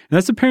line. And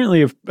that's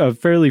apparently a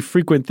fairly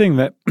frequent thing,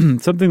 that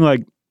something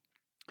like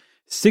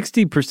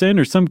 60%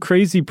 or some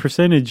crazy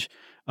percentage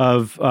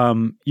of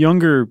the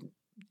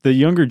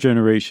younger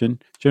generation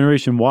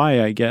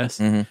Y, I guess,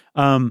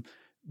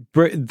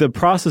 the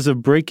process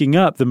of breaking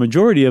up, the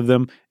majority of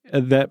them,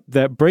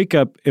 that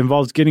breakup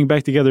involves getting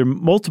back together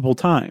multiple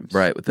times.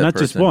 Right, with that not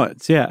just person.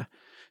 once, yeah.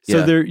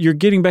 So Yeah. you're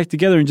getting back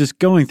together and just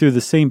going through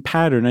the same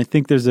pattern. I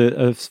think there's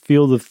a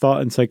field of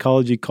thought and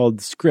psychology called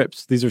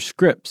scripts. These are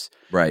scripts.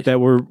 Right. That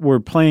we're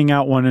playing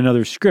out one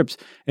another's scripts.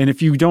 And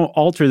if you don't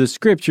alter the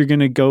script, you're going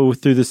to go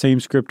through the same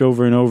script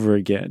over and over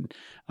again.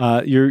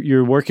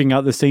 You're working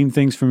out the same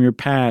things from your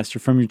past or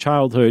from your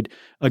childhood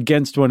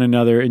against one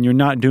another, and you're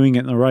not doing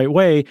it in the right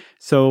way.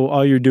 So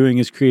all you're doing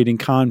is creating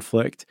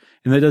conflict.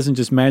 And that doesn't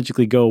just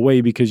magically go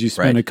away because you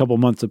spend Right. a couple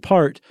months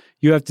apart.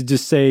 You have to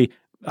just say,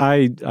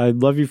 I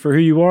love you for who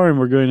you are, and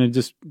we're going to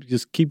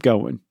just keep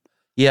going.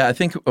 Yeah, I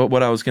think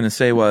what I was going to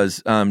say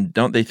was,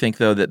 don't they think,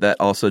 though, that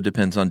also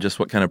depends on just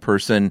what kind of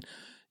person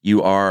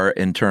you are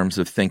in terms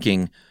of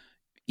thinking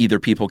either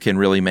people can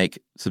really make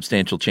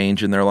substantial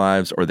change in their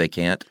lives or they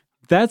can't?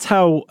 That's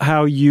how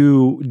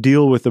you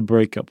deal with a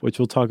breakup, which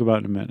we'll talk about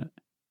in a minute.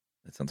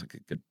 That sounds like a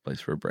good place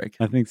for a break.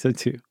 I think so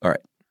too. All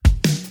right.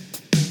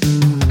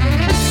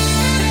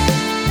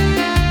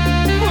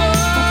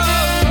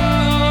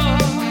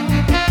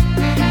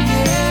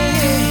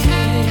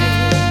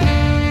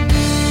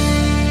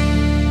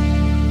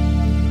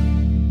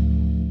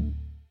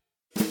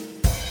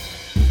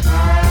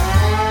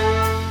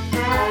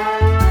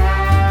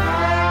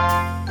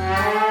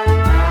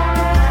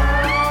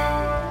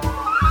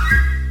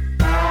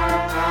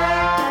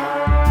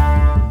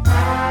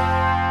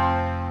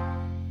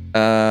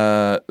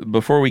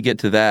 before we get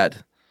to that,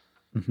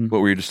 what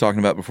we were just talking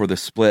about before the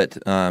split,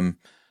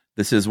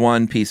 this is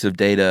one piece of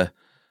data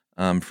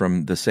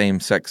from the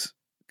same-sex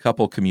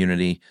couple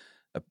community.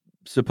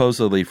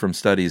 Supposedly from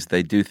studies,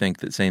 they do think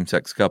that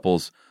same-sex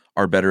couples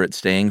are better at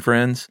staying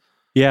friends.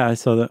 Yeah, I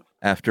saw that.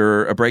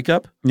 After a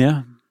breakup?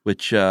 Yeah.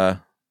 Which...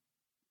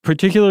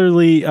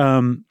 particularly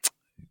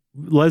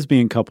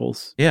lesbian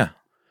couples. Yeah.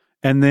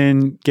 And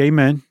then gay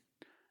men.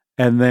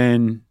 And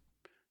then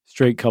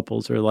straight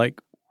couples are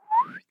like...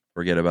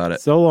 Forget about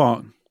it. So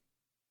long.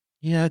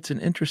 Yeah, it's an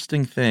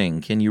interesting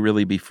thing. Can you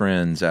really be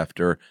friends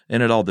after?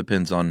 And it all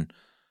depends on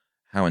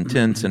how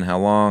intense and how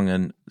long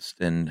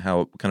and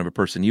how kind of a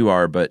person you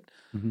are. But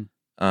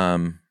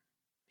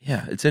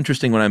yeah, it's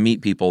interesting when I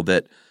meet people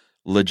that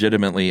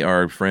legitimately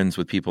are friends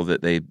with people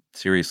that they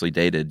seriously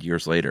dated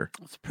years later.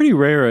 It's pretty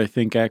rare, I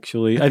think,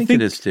 actually. I think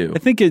it is too. I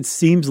think it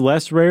seems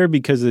less rare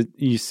because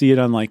you see it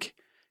on like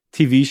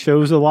TV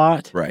shows a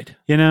lot. Right.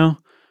 You know?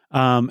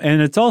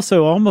 And it's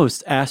also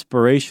almost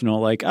aspirational.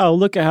 Like, oh,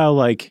 look at how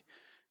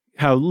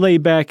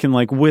laid back and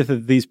like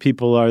with these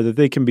people are that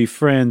they can be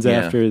friends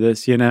after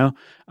this, you know?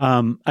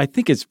 I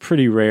think it's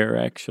pretty rare,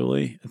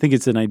 actually. I think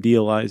it's an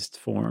idealized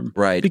form.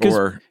 Right.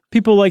 Because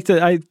people like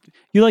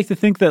you like to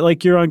think that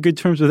like you're on good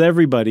terms with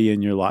everybody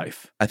in your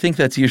life. I think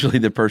that's usually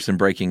the person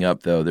breaking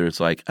up, though. There's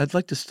like, I'd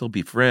like to still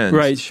be friends.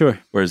 Right, sure.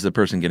 Whereas the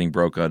person getting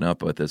broken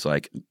up with is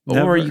like,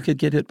 Never. or you could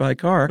get hit by a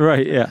car.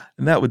 Right, yeah.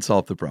 And that would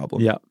solve the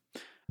problem. Yeah.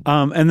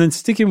 And then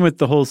sticking with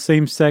the whole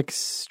same-sex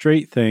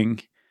straight thing,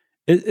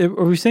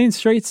 are we saying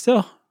straight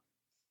still?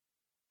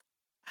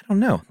 I don't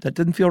know. That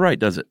doesn't feel right,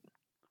 does it?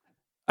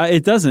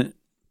 It doesn't.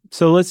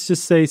 So let's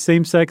just say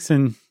same-sex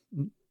and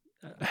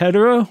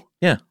hetero?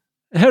 Yeah.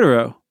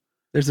 Hetero.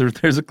 There's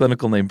a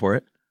clinical name for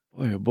it.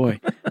 Boy, oh boy.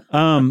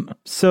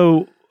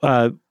 So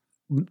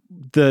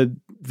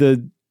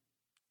the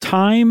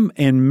time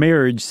and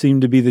marriage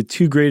seem to be the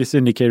two greatest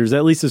indicators,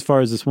 at least as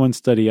far as this one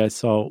study I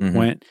saw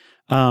went,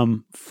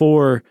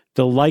 for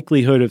the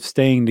likelihood of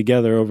staying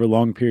together over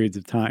long periods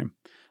of time.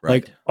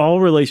 Right. Like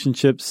all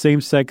relationships, same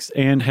sex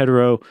and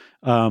hetero,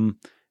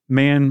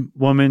 man,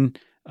 woman,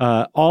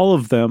 all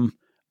of them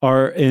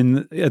are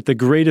at the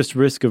greatest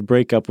risk of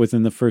breakup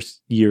within the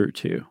first year or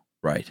two.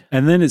 Right.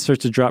 And then it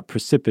starts to drop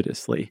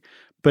precipitously.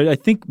 But I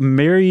think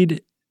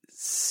married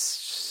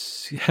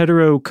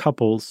hetero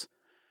couples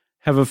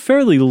have a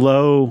fairly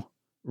low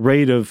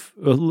rate of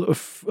a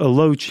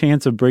low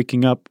chance of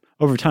breaking up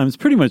over time. It's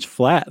pretty much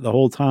flat the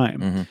whole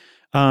time.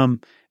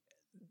 And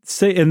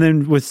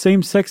then with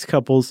same-sex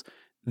couples,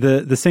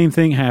 the same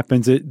thing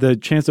happens. The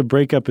chance of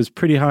breakup is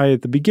pretty high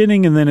at the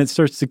beginning, and then it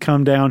starts to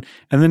come down,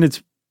 and then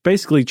it's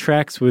basically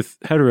tracks with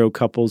hetero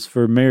couples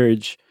for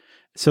marriage.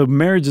 So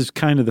marriage is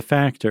kind of the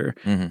factor.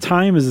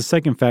 Time is the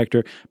second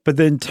factor, but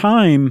then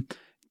time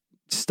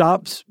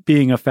stops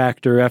being a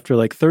factor after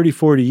like 30,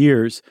 40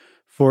 years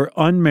for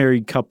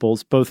unmarried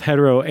couples, both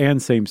hetero and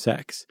same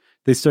sex.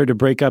 They start to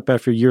break up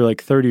after a year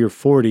like 30 or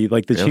 40,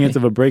 like the chance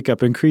of a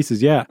breakup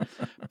increases. Yeah.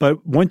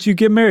 But once you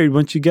get married,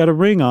 once you got a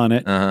ring on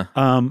it,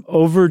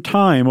 over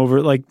time,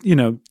 over like,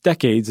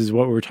 decades is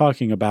what we're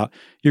talking about,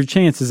 your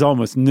chance is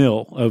almost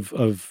nil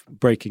of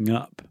breaking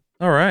up.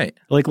 All right.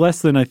 Like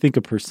less than, I think,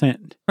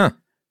 1%. Huh.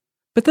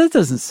 But that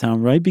doesn't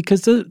sound right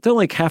because don't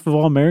like half of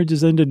all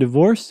marriages end in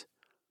divorce?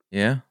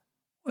 Yeah.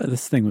 Well,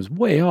 this thing was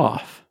way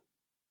off.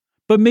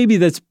 But maybe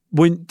that's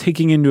when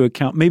taking into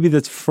account, maybe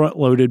that's front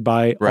loaded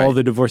by all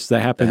the divorces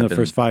that happen in the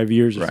first 5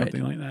 years or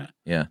something like that.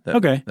 Yeah.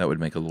 That would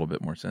make a little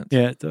bit more sense.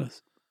 Yeah, it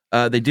does.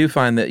 They do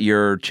find that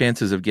your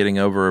chances of getting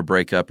over a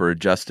breakup or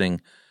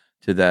adjusting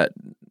to that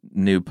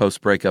new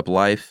post-breakup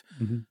life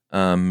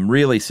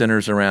really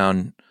centers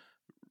around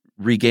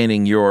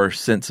regaining your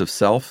sense of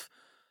self.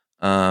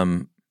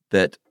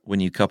 That when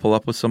you couple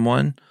up with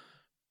someone,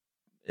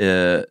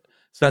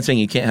 it's not saying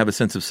you can't have a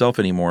sense of self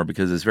anymore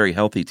because it's very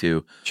healthy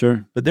to.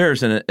 Sure. But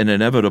there's an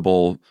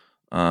inevitable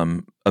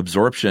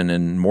absorption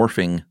and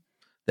morphing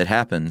that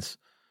happens,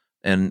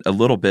 and a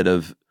little bit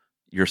of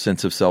your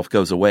sense of self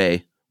goes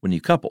away when you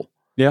couple.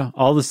 Yeah.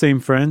 All the same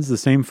friends, the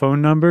same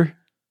phone number.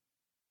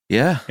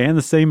 Yeah. And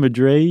the same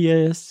address.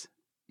 Yes.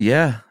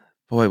 Yeah.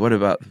 Boy, what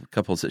about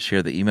couples that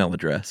share the email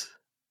address?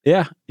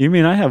 Yeah. You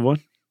mean I have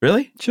one?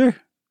 Really? Sure.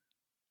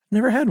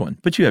 Never had one,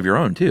 but you have your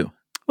own too.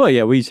 Well,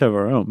 yeah, we each have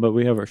our own, but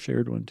we have our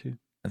shared one too.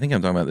 I think I'm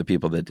talking about the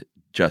people that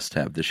just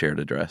have the shared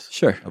address.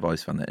 Sure. I've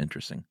always found that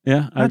interesting.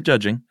 Yeah. Not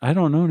judging. I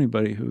don't know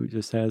anybody who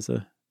just has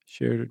a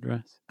shared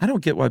address. I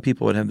don't get why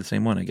people would have the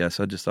same one, I guess.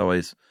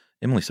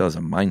 Emily still has a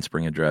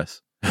Mindspring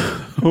address.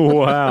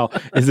 Wow.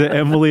 Is it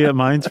Emily at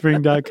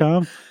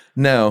mindspring.com?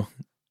 No.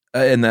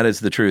 And that is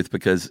the truth,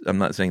 because I'm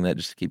not saying that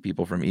just to keep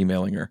people from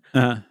emailing her.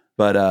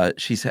 But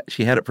she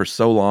had it for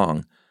so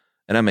long,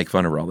 and I make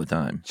fun of her all the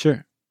time.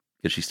 Sure.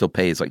 Because she still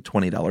pays like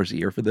 $20 a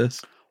year for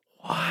this.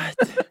 What?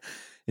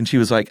 And she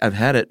was like, I've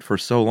had it for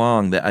so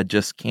long that I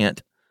just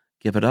can't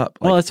give it up.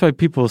 Well, that's why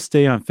people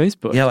stay on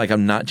Facebook. Yeah, like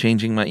I'm not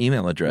changing my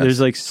email address. There's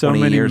like so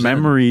many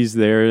memories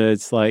there that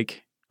it's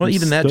like... Well,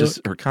 even that, just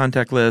her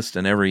contact list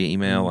and every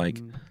email, like,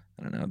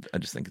 I don't know. I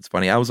just think it's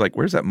funny. I was like,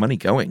 where's that money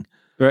going?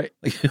 Right.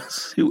 Like,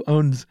 who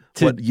owns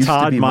to what used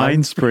Todd to be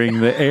Mindspring,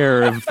 the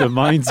heir of the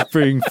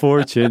Mindspring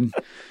fortune.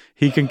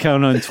 He can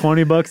count on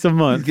 $20 a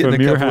month Getting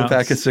from a your couple house. of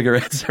pack of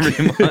cigarettes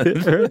every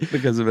month Right.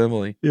 because of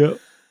Emily. Yep.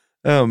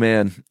 Oh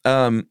man.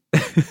 And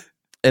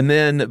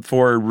then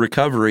for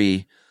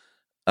recovery,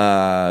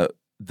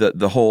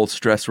 the whole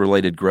stress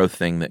related growth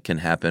thing that can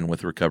happen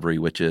with recovery,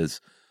 which is,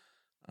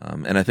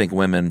 and I think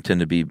women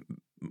tend to be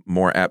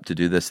more apt to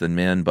do this than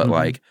men, but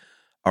like,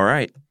 all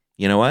right,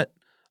 you know what?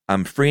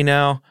 I'm free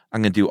now.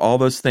 I'm going to do all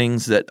those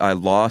things that I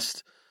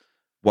lost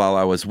while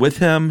I was with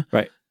him.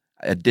 Right.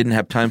 I didn't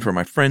have time for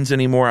my friends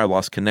anymore. I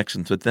lost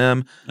connections with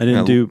them. I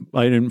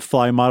didn't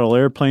fly model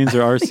airplanes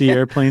or RC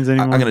airplanes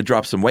anymore. I'm going to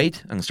drop some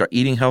weight. I'm going to start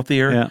eating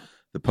healthier. Yeah.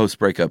 The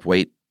post-breakup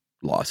weight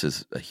loss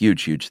is a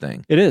huge, huge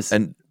thing. It is.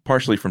 And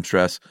partially from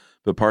stress,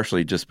 but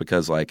partially just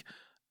because like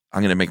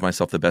I'm going to make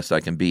myself the best I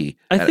can be.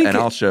 And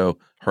I'll show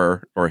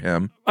her or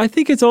him. I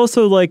think it's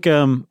also like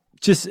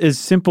just as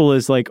simple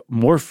as like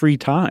more free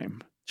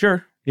time.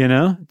 Sure.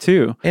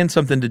 Too. And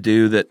something to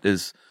do that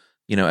is,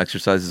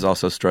 exercise is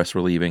also stress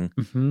relieving.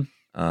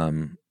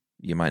 Mm-hmm.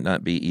 You might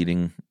not be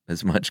eating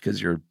as much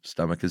because your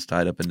stomach is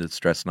tied up into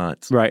stress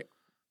knots. Right.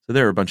 So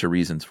there are a bunch of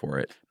reasons for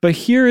it. But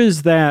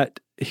here's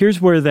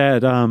where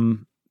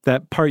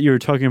that part you were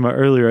talking about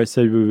earlier, I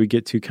said we would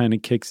get to kind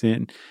of kicks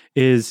in,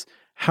 is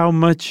how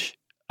much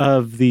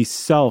of the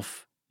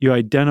self you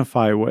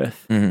identify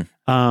with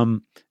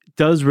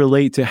does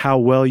relate to how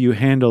well you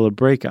handle a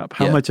breakup.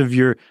 How much of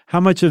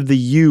the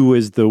you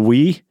is the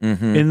we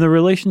in the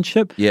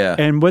relationship. Yeah.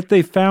 And what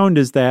they found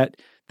is that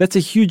that's a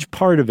huge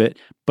part of it,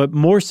 but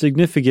more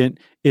significant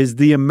is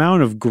the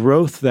amount of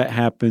growth that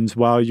happens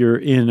while you're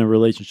in a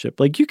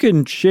relationship. Like you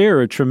can share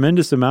a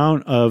tremendous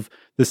amount of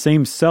the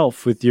same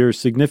self with your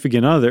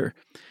significant other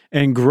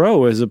and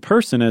grow as a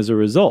person as a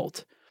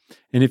result.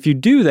 And if you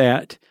do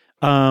that,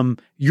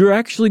 you're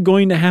actually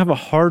going to have a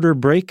harder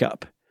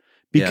breakup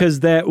because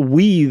that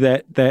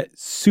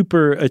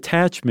super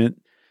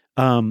attachment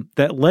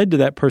that led to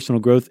that personal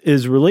growth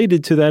is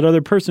related to that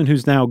other person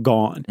who's now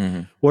gone.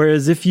 Mm-hmm.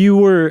 Whereas if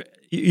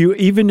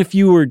even if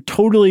you were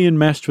totally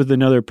enmeshed with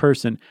another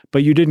person,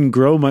 but you didn't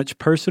grow much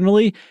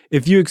personally,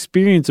 if you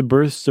experience a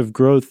burst of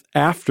growth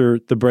after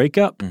the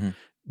breakup,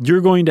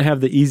 you're going to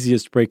have the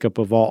easiest breakup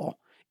of all.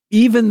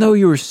 Even though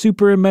you were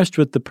super enmeshed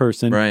with the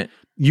person, right.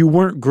 You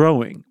weren't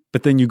growing,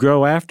 but then you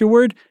grow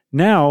afterward.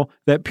 Now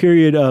that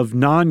period of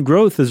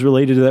non-growth is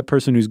related to that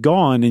person who's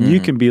gone, and you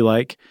can be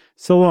like,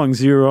 so long,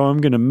 Zero, I'm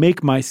going to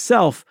make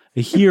myself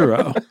a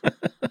hero.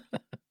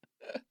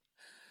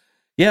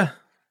 Yeah.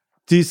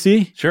 Do you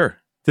see? Sure.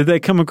 Did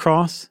that come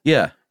across?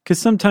 Yeah. Because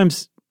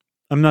sometimes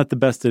I'm not the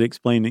best at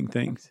explaining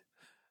things.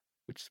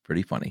 Which is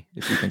pretty funny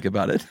if you think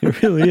about it.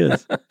 It really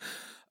is.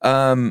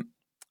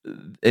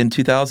 In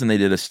 2000, they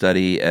did a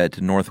study at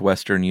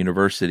Northwestern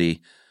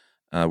University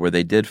where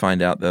they did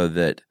find out, though,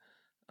 that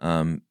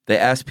they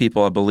asked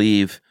people, I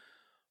believe,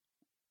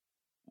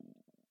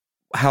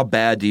 how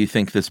bad do you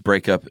think this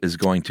breakup is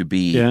going to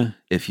be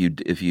if you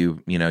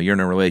you're in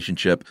a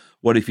relationship?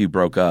 What if you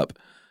broke up?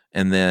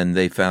 And then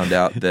they found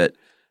out that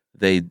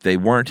they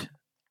weren't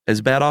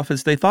as bad off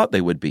as they thought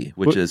they would be,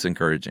 which is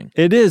encouraging.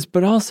 It is,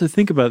 but also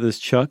think about this,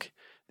 Chuck.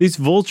 These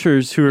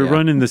vultures who are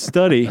running the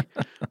study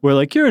were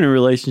like, you're in a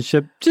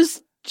relationship,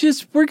 just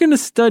we're going to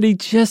study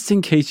just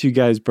in case you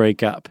guys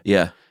break up.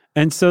 Yeah.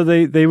 And so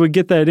they would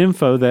get that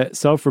info, that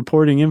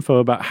self-reporting info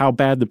about how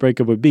bad the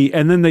breakup would be.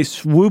 And then they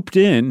swooped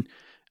in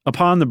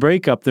upon the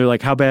breakup. They're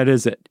like, how bad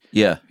is it?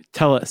 Yeah.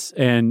 Tell us.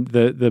 And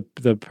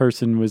the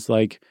person was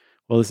like,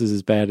 well, this is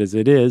as bad as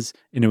it is.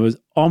 And it was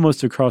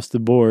almost across the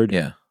board.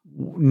 Yeah.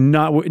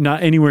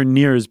 Not anywhere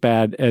near as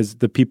bad as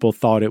the people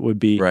thought it would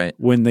be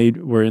when they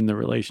were in the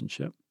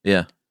relationship.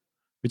 Yeah.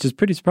 Which is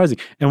pretty surprising.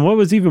 And what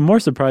was even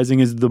more surprising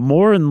is the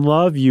more in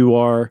love you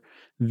are,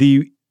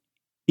 the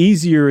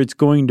easier it's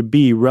going to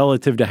be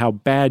relative to how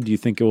bad you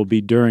think it will be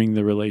during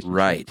the relationship.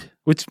 Right.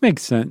 Which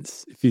makes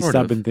sense if you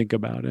stop and think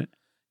about it.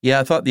 Yeah,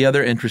 I thought the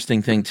other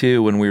interesting thing,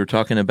 too, when we were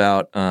talking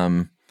about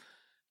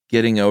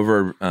getting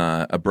over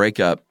a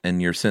breakup and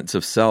your sense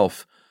of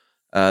self,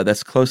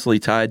 that's closely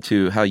tied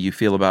to how you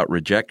feel about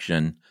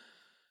rejection.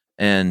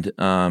 And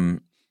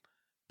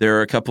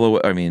there are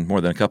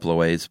more than a couple of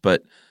ways,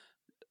 but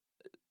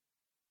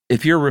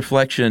if your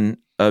reflection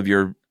of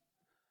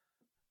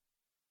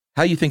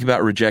how you think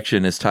about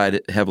rejection is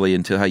tied heavily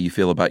into how you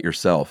feel about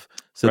yourself.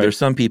 So there's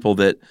some people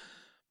that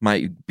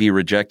might be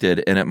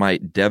rejected and it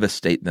might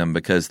devastate them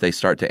because they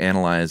start to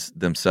analyze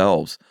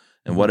themselves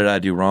and what did I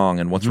do wrong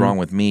and what's wrong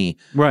with me.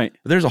 Right.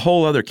 But there's a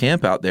whole other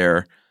camp out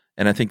there,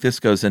 and I think this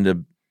goes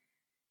into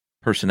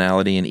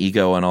personality and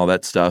ego and all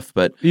that stuff.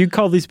 But you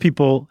call these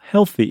people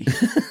healthy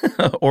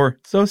or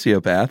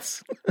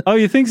sociopaths. Oh,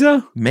 you think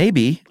so?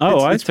 Maybe.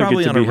 Oh, it's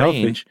probably on a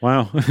range.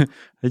 Wow.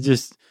 We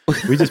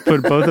just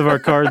put both of our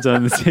cards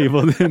on the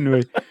table, didn't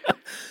we?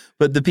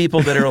 But the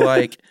people that are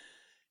like,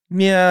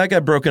 yeah, I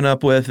got broken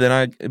up with and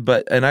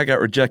I got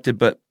rejected,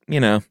 but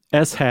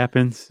S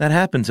happens. That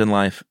happens in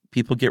life.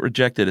 People get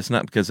rejected. It's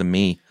not because of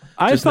me.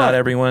 Just not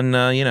everyone,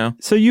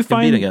 So you can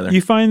be together.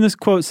 You find this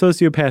quote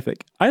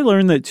sociopathic. I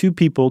learned that two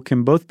people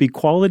can both be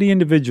quality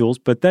individuals,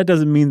 but that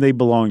doesn't mean they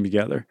belong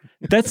together.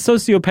 That's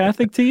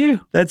sociopathic to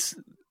you?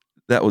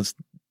 That was.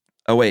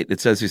 Oh wait, it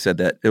says who said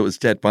that. It was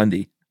Ted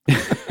Bundy.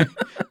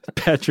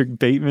 Patrick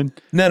Bateman.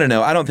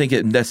 No. I don't think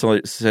it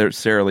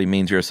necessarily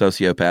means you're a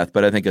sociopath,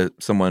 but I think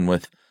someone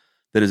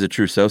that is a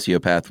true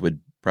sociopath would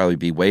probably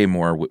be way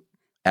more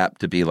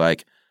apt to be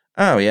like,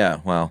 oh yeah,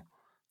 well,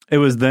 it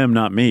was them,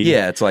 not me.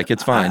 Yeah, it's like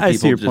it's fine. I People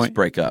see your just point.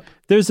 break up.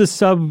 There's a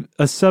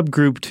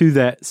subgroup to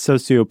that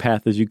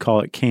sociopath, as you call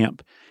it,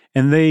 camp,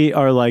 and they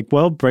are like,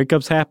 well,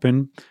 breakups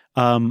happen.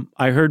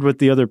 I heard what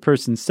the other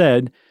person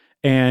said,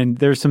 and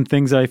there's some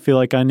things I feel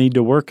like I need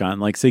to work on.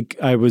 Like, say,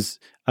 I was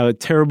a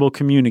terrible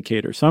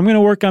communicator, so I'm going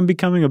to work on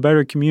becoming a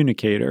better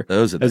communicator.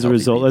 Those are the as a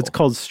result. people. That's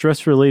called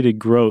stress-related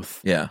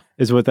growth. Yeah,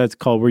 is what that's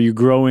called, where you're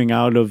growing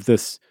out of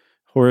this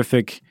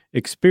horrific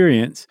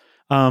experience,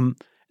 and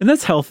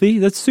that's healthy.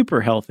 That's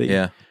super healthy.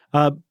 Yeah.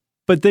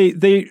 But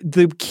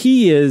the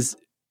key is,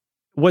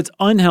 what's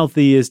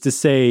unhealthy is to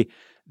say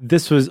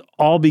this was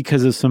all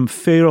because of some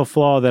fatal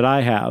flaw that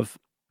I have.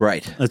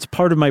 Right. That's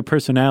part of my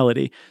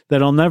personality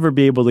that I'll never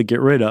be able to get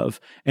rid of.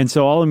 And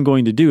so all I'm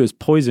going to do is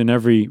poison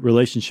every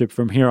relationship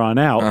from here on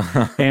out.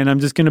 And I'm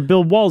just going to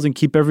build walls and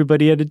keep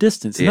everybody at a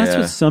distance. And that's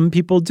what some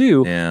people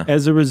do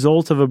as a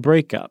result of a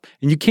breakup.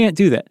 And you can't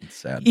do that. It's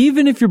sad.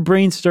 Even if your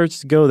brain starts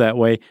to go that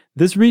way,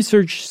 this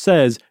research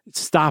says,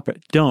 stop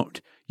it. Don't.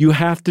 You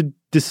have to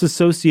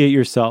disassociate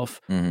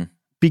yourself. Mm-hmm.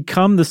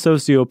 Become the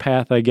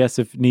sociopath, I guess,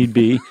 if need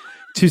be,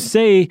 to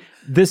say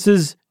this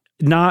is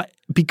not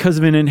because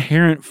of an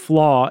inherent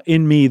flaw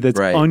in me that's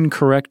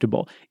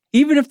uncorrectable.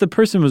 Even if the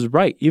person was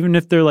right, even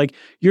if they're like,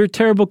 you're a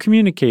terrible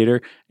communicator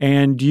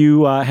and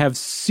you have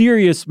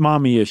serious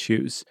mommy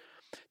issues,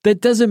 that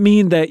doesn't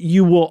mean that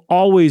you will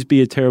always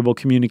be a terrible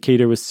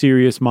communicator with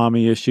serious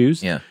mommy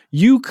issues. Yeah.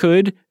 You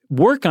could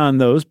work on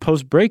those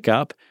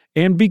post-breakup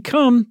and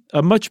become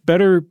a much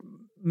better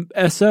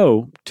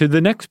SO to the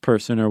next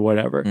person or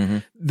whatever. Mm-hmm.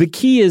 The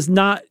key is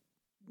not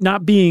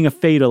being a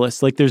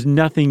fatalist, like there's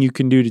nothing you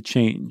can do to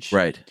change.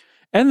 Right.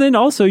 And then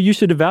also you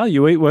should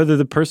evaluate whether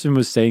the person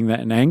was saying that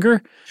in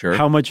anger,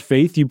 how much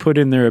faith you put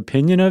in their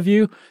opinion of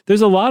you.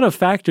 There's a lot of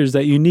factors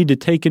that you need to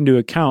take into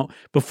account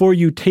before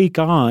you take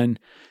on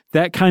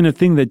that kind of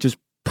thing that just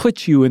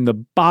puts you in the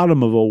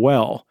bottom of a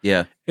well.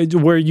 Yeah.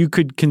 Where you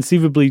could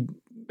conceivably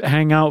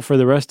hang out for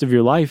the rest of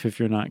your life if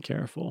you're not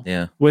careful.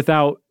 Yeah.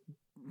 Without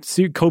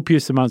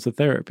copious amounts of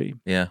therapy.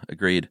 Yeah,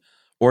 agreed.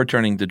 Or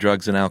turning to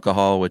drugs and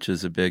alcohol, which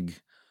is a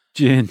big...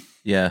 Gin.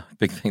 Yeah,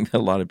 big thing that a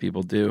lot of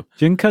people do.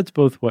 Gin cuts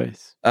both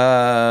ways.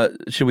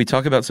 Should we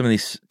talk about some of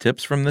these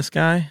tips from this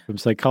guy? From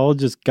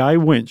psychologist Guy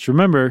Winch.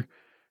 Remember,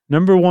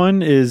 number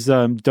one is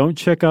don't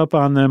check up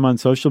on them on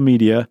social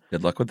media.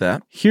 Good luck with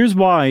that. Here's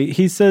why.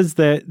 He says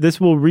that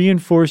this will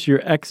reinforce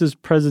your ex's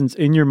presence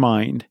in your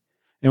mind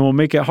and will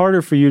make it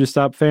harder for you to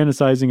stop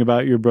fantasizing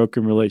about your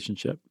broken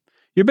relationship.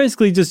 You're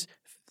basically just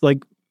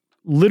like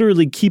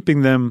literally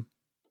keeping them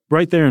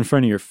right there in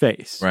front of your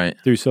face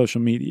through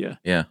social media.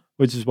 Yeah.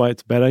 Which is why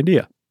it's a bad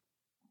idea.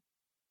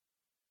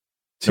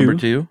 Number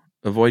 2,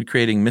 avoid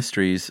creating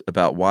mysteries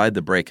about why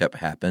the breakup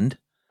happened.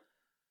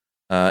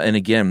 And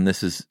again,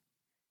 this is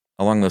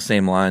along those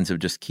same lines of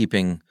just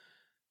keeping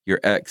your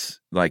ex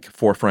like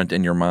forefront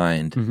in your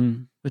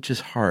mind, which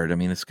is hard. I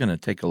mean, it's going to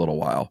take a little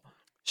while.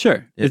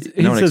 Sure.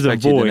 No one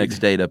expects you the next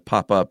day to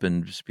pop up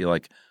and just be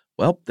like,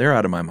 well, they're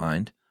out of my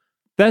mind.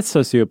 That's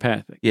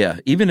sociopathic. Yeah.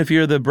 Even if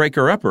you're the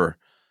breaker-upper,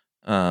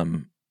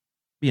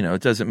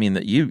 it doesn't mean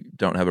that you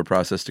don't have a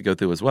process to go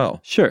through as well.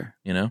 Sure.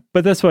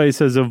 But that's why he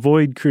says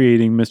avoid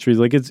creating mysteries.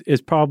 Like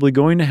it's probably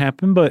going to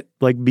happen, but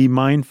like be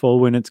mindful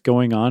when it's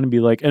going on and be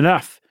like,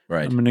 enough.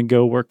 Right. I'm going to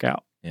go work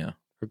out. Yeah.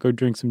 Or go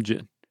drink some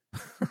gin.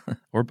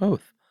 Or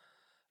both.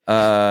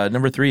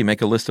 Number 3,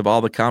 make a list of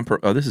all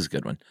the this is a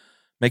good one.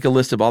 Make a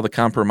list of all the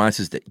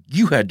compromises that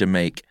you had to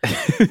make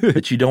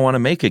that you don't want to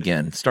make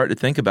again. Start to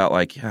think about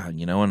like,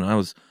 when I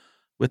was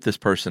with this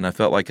person, I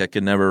felt like I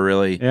could never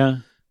really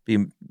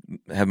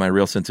have my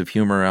real sense of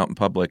humor out in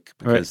public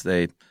because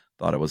they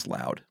thought it was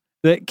loud.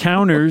 That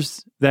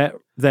counters that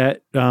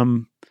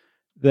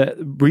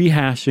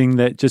rehashing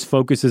that just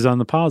focuses on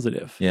the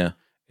positive. Yeah.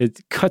 It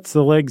cuts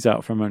the legs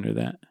out from under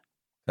that.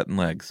 Cutting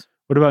legs.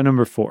 What about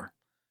number 4?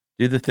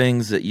 Do the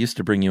things that used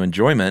to bring you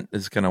enjoyment.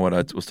 This is kind of what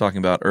I was talking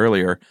about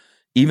earlier.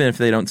 Even if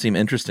they don't seem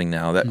interesting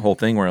now, that whole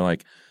thing where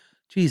like,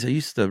 geez, I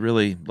used to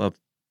really love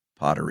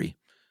pottery.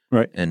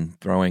 Right. And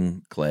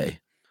throwing clay.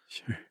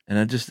 Sure.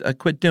 And I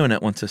quit doing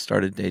it once I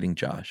started dating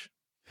Josh.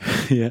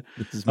 Yeah.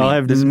 I'll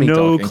have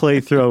no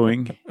clay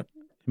throwing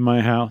in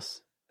my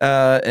house.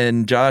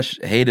 And Josh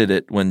hated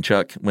it when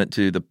Chuck went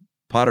to the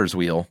Potter's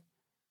Wheel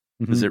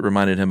because it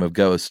reminded him of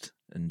Ghost,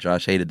 and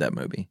Josh hated that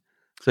movie.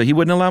 So he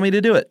wouldn't allow me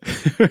to do it.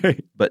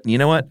 Right. But you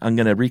know what? I'm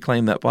going to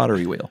reclaim that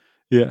pottery wheel.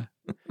 Yeah.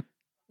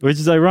 Which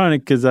is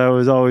ironic because I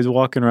was always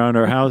walking around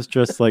our house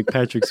dressed like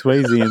Patrick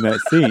Swayze in that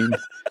scene.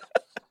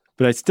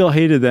 But I still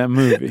hated that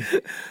movie.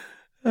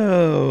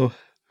 Oh.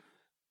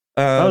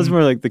 That was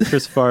more like the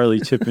Chris Farley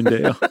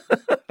Chippendale.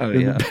 Oh,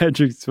 in yeah. the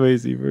Patrick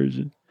Swayze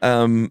version.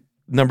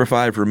 Number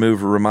 5,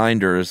 remove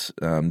reminders.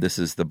 This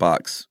is the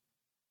box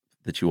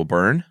that you will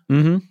burn,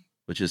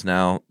 which is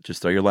now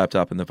just throw your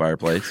laptop in the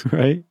fireplace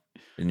Right.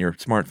 and your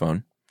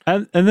smartphone.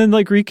 And then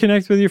like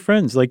reconnect with your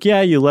friends. Like,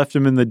 yeah, you left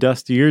them in the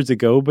dust years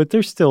ago, but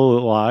they're still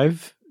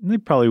alive. And they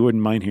probably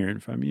wouldn't mind hearing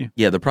from you.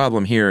 Yeah, the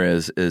problem here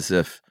is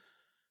if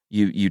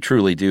you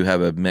truly do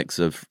have a mix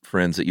of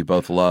friends that you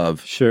both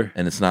love. Sure.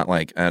 And it's not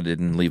like I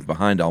didn't leave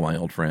behind all my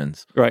old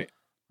friends. Right.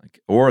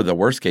 Or the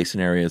worst case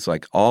scenario is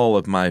like all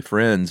of my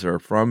friends are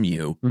from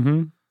you.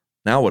 Mm-hmm.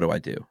 Now what do I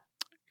do?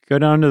 Go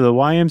down to the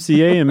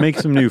YMCA and make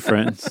some new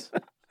friends.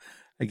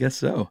 I guess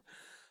so.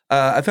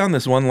 I found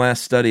this one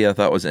last study I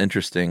thought was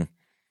interesting.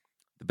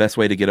 The best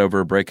way to get over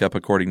a breakup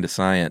according to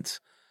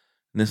science.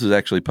 And this was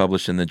actually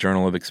published in the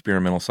Journal of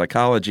Experimental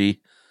Psychology.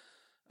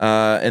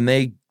 And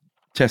they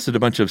tested a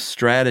bunch of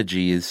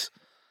strategies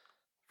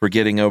for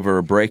getting over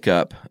a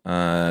breakup.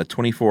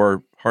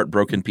 24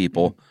 heartbroken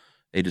people,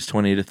 ages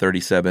 20 to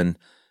 37,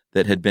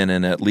 that had been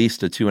in at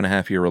least a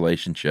 2.5-year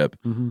relationship.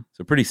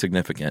 So pretty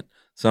significant.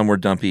 Some were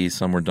dumpies,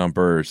 some were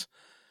dumpers.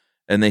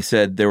 And they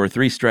said there were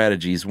 3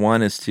 strategies.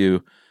 One is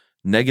to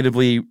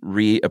negatively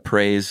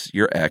reappraise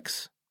your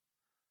ex.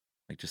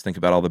 Like just think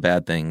about all the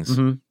bad things.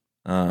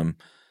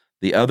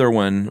 The other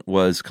one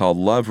was called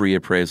love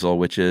reappraisal,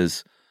 which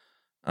is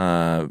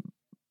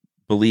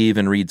believe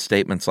and read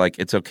statements like,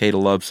 it's okay to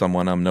love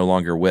someone I'm no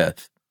longer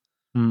with.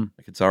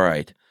 Like it's all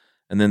right.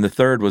 And then the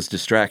third was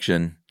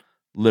distraction,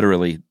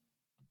 literally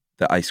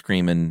the ice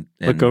cream and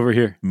Look over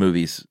here.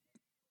 movies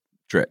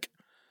trick.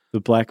 The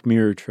Black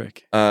Mirror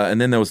trick.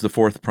 And then there was the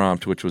 4th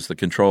prompt, which was the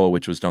control,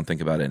 which was don't think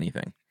about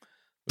anything.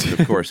 Which,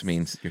 of course,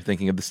 means you're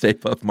thinking of the Stay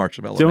Puft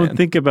Marshmallow Man. Don't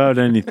think about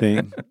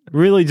anything.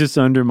 Really just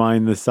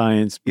undermine the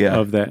science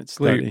of that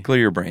study. Clear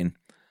your brain.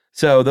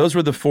 So those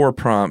were the 4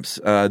 prompts.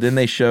 Then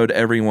they showed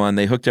everyone,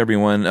 they hooked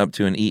everyone up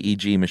to an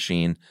EEG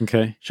machine,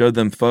 Okay. showed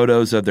them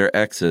photos of their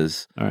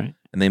exes, All right.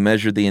 and they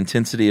measured the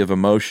intensity of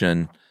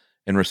emotion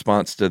in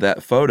response to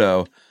that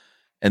photo,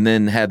 and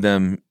then had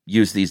them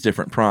use these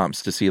different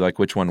prompts to see like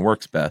which one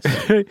works best.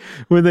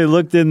 When they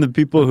looked in, the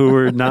people who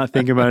were not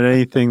thinking about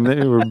anything,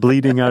 they were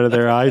bleeding out of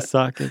their eye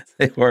sockets.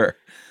 They were.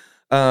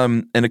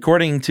 And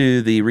according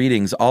to the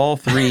readings, all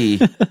three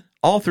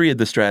of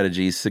the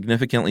strategies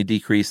significantly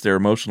decreased their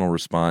emotional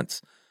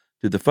response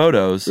to the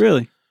photos.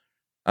 Really?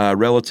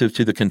 Relative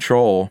to the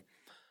control.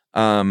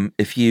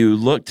 If you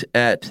looked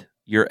at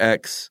your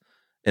ex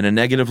in a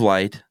negative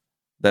light,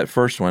 that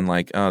first one,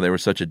 like, oh, they were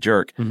such a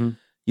jerk,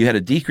 you had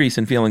a decrease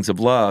in feelings of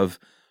love,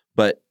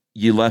 but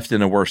you left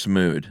in a worse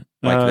mood,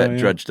 like that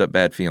dredged up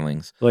bad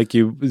feelings. Like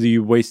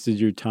you wasted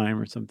your time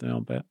or something,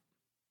 I'll bet.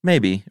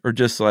 Maybe, or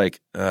just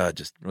like,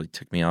 just really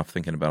ticked me off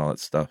thinking about all that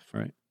stuff.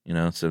 Right. You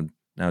know, so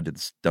now I did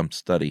this dumb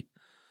study.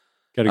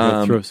 Got to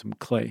go throw some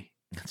clay.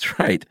 That's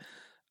right.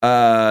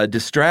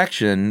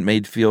 Distraction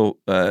made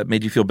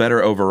you feel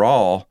better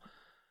overall,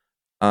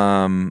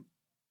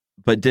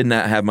 but did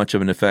not have much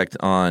of an effect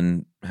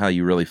on how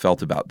you really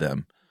felt about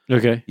them.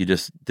 Okay. You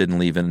just didn't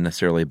leave in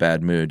necessarily a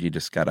bad mood. You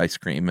just got ice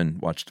cream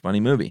and watched a funny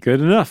movie. Good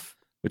enough.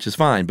 Which is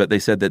fine, but they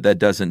said that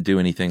doesn't do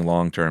anything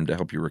long-term to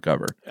help you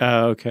recover.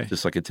 Okay.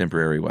 Just like a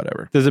temporary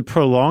whatever. Does it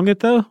prolong it,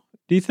 though,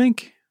 do you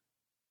think?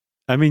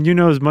 I mean, you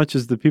know as much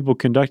as the people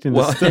conducting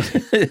this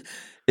study.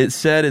 It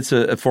said it's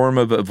a form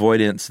of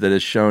avoidance that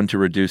is shown to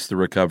reduce the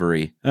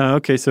recovery.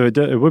 Okay, so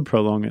it would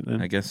prolong it then.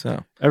 I guess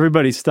so.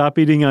 Everybody stop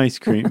eating ice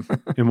cream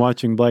and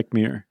watching Black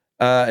Mirror.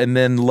 And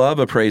then love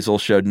appraisal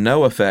showed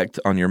no effect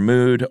on your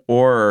mood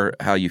or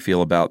how you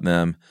feel about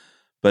them,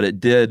 but it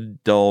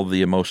did dull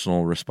the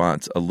emotional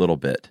response a little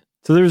bit.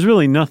 So there's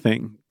really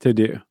nothing to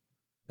do.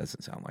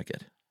 Doesn't sound like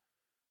it.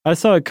 I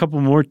saw a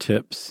couple more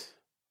tips.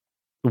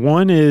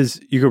 One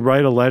is you could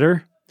write a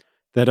letter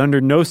that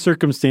under no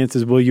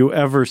circumstances will you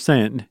ever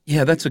send.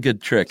 Yeah, that's a good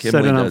trick. Set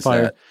Emily it on does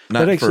fire. that.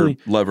 Not actually,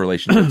 for love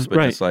relationships, but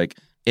right. just like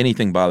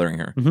anything bothering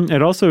her. Mm-hmm.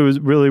 It also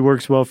really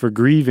works well for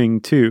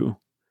grieving, too.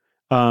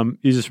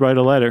 You just write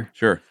a letter.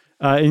 Sure.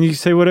 And you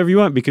say whatever you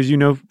want because you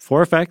know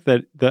for a fact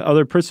that the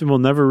other person will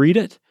never read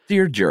it.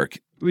 Dear jerk.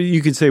 You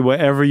can say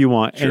whatever you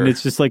want. Sure. And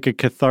it's just like a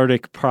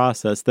cathartic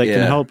process that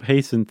can help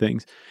hasten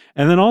things.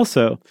 And then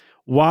also,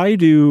 why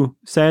do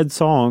sad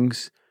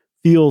songs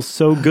feel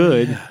so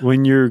good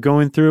when you're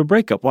going through a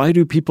breakup? Why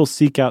do people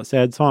seek out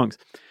sad songs?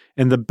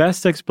 And the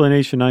best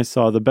explanation I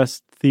saw, the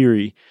best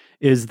theory,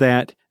 is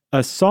that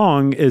a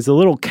song is a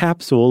little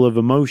capsule of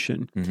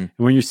emotion. Mm-hmm. And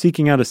when you're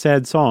seeking out a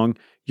sad song,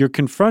 you're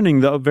confronting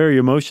the very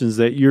emotions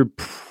that you're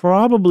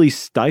probably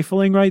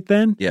stifling right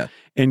then. Yeah.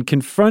 And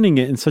confronting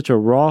it in such a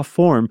raw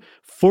form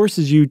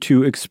forces you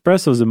to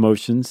express those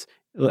emotions,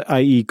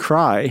 i.e.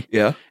 cry.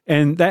 Yeah.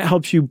 And that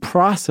helps you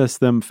process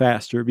them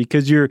faster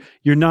because you're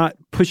not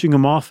pushing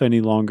them off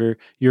any longer.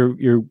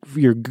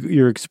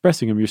 You're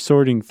expressing them, you're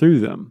sorting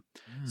through them.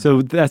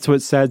 So that's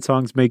what sad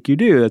songs make you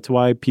do. That's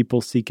why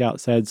people seek out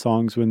sad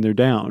songs when they're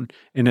down.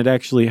 And it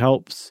actually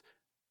helps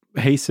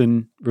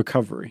hasten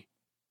recovery.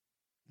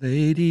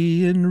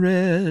 Lady in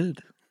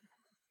Red.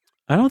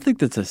 I don't think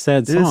that's a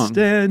sad Is song.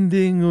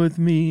 standing with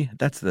me.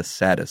 That's the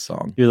saddest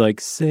song. You're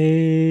like,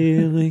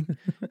 sailing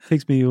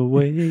takes me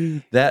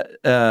away.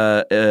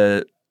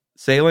 That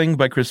Sailing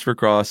by Christopher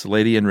Cross,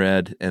 Lady in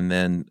Red, and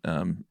then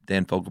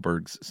Dan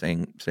Fogelberg's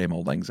Same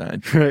Old Lang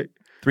Syne. Right.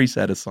 3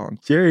 saddest songs.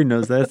 Jerry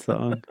knows that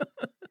song.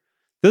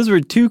 Those were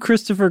 2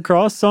 Christopher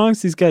Cross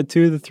songs. He's got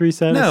 2 of the 3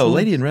 saddest No, songs.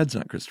 Lady in Red's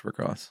not Christopher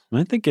Cross.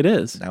 I think it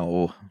is.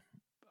 No.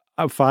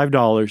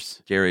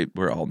 $5. Jerry,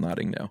 we're all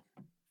nodding no.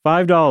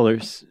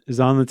 $5 is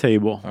on the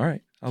table. All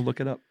right, I'll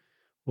look it up.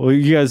 Well,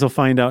 you guys will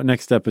find out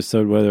next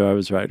episode whether I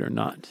was right or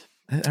not.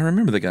 I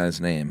remember the guy's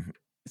name.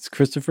 It's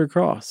Christopher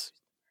Cross.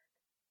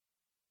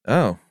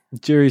 Oh.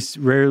 Jerry's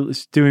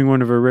doing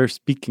one of her rare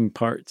speaking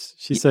parts.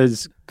 She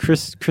says,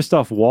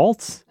 Christoph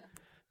Waltz?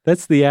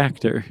 That's the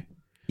actor.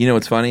 You know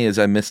what's funny is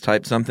I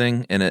mistyped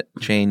something and it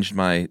changed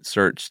my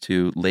search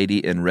to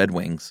Lady in Red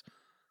Wings,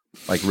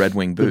 like Red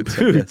Wing boots.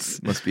 I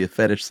guess. Must be a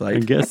fetish site. I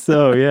guess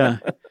so, yeah.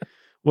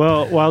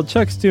 Well, while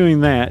Chuck's doing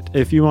that,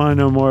 if you want to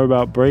know more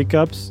about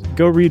breakups,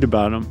 go read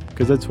about them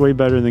because that's way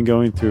better than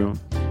going through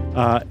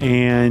them.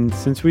 And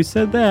since we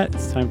said that,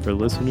 it's time for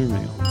listener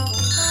mail.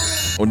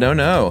 Oh,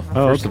 no.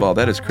 Oh, First okay. of all,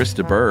 that is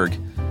Krista Berg.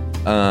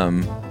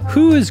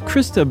 Who is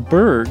Krista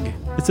Berg?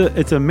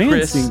 It's a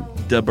Mancy.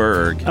 Krista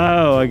Berg,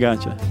 Oh, I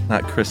gotcha.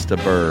 not Krista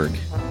Berg.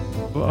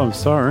 Oh, I'm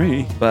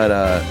sorry. But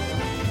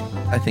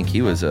I think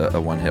he was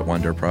a one-hit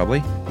wonder,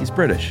 probably. He's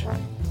British.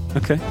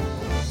 Okay.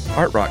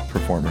 Art rock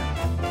performer.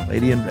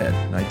 Lady in Red,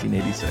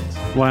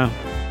 1986. Wow.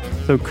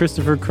 So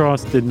Christopher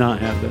Cross did not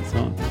have that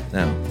song.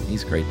 No,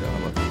 he's great, though. I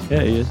love him.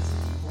 Yeah, he is.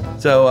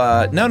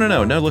 So,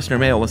 no listener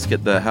mail. Let's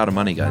get the How to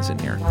Money guys in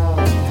here.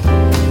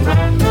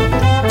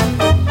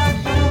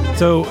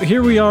 So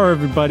here we are,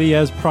 everybody.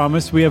 As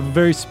promised, we have a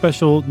very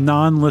special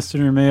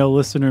non-listener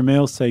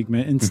mail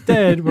segment.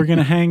 Instead, we're going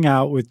to hang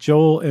out with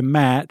Joel and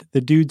Matt,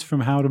 the dudes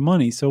from How to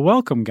Money. So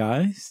welcome,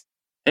 guys.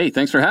 Hey,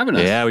 thanks for having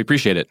us. Yeah, we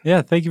appreciate it.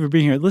 Yeah, thank you for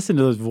being here. Listen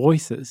to those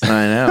voices.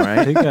 I know,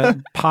 right? They got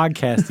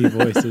podcasty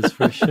voices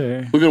for sure.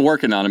 We've been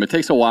working on them. It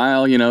takes a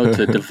while,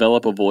 to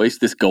develop a voice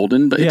this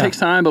golden, but it takes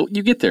time, but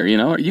you get there,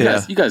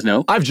 You guys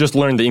know. I've just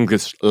learned the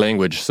English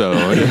language, so...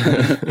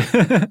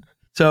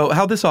 So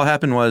how this all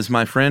happened was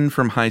my friend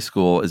from high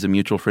school is a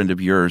mutual friend of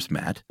yours,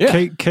 Matt.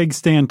 Yeah. Keg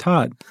Stan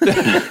Todd.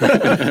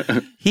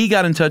 He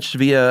got in touch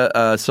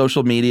via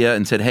social media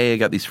and said, hey, I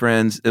got these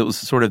friends. It was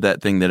sort of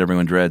that thing that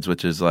everyone dreads,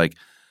 which is like,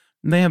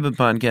 they have a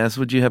podcast.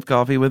 Would you have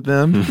coffee with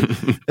them?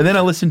 And then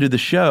I listened to the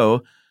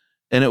show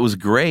and it was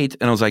great.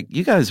 And I was like,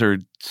 you guys are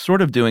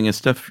sort of doing a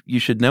stuff you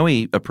should know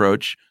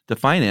approach to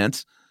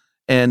finance.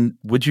 And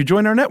would you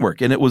join our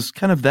network? And it was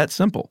kind of that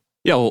simple.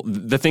 Yeah, well,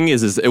 the thing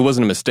is it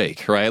wasn't a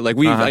mistake, right? Like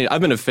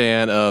I've been a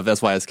fan of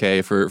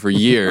SYSK for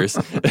years,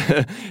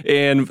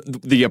 and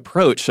the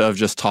approach of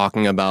just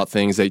talking about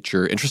things that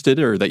you're interested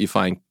in or that you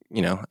find,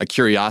 a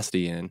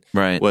curiosity in,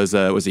 right, was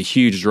a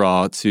huge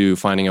draw to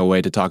finding a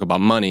way to talk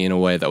about money in a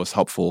way that was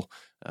helpful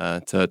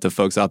to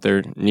folks out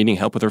there needing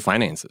help with their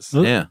finances.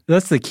 Yeah,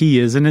 that's the key,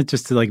 isn't it?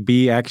 Just to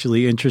be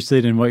actually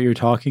interested in what you're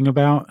talking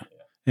about.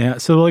 Yeah.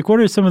 So what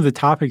are some of the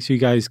topics you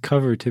guys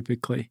cover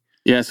typically?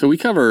 Yeah, so we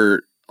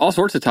cover all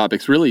sorts of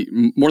topics, really,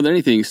 more than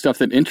anything, stuff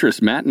that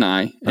interests Matt and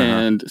I.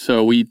 And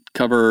so we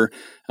cover,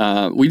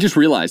 we just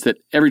realized that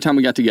every time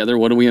we got together,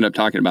 what do we end up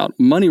talking about?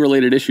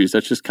 Money-related issues.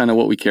 That's just kind of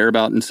what we care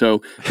about. And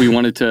so we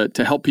wanted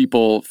to help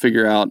people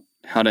figure out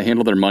how to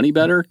handle their money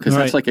better, because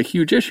that's like a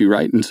huge issue,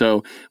 right? And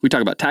so we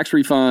talk about tax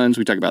refunds,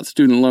 we talk about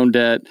student loan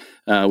debt,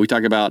 we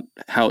talk about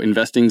how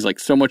investing is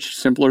so much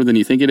simpler than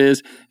you think it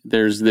is.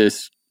 There's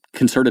this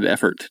concerted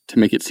effort to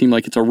make it seem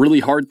like it's a really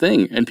hard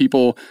thing, and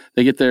people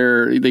they get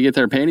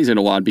their panties in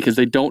a wad because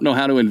they don't know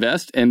how to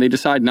invest, and they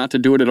decide not to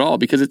do it at all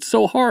because it's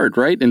so hard,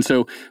 right? And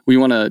so we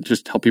want to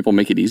just help people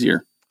make it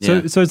easier. So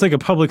it's like a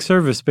public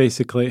service,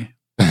 basically.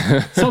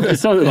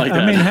 Something like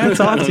that. I mean, hats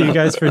off to you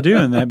guys for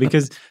doing that,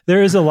 because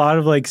there is a lot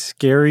of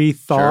scary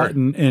thought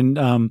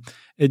and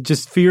it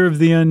just fear of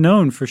the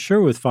unknown for sure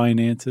with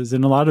finances,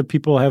 and a lot of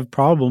people have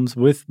problems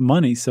with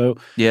money. So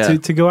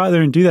to go out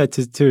there and do that,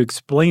 to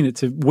explain it,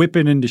 to whip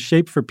it into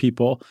shape for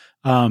people,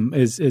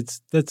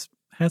 that's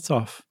hats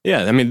off.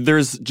 Yeah, I mean,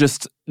 there's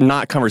just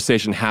not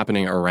conversation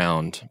happening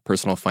around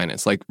personal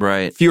finance.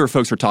 Fewer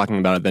folks are talking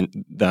about it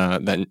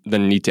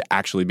than need to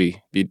actually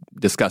be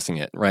discussing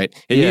it. Right,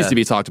 it needs to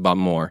be talked about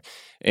more.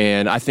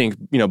 And I think,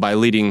 by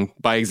leading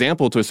by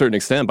example to a certain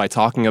extent, by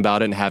talking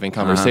about it and having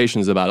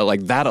conversations about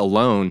it, that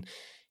alone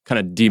kind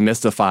of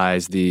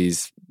demystifies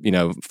these,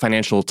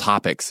 financial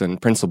topics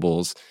and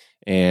principles.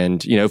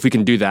 And, if we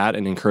can do that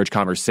and encourage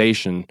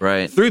conversation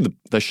through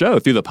the show,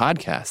 through the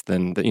podcast,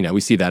 then, we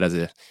see that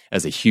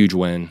as a huge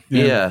win.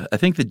 Yeah. I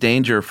think the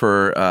danger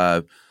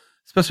for,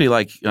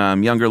 especially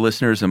younger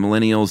listeners and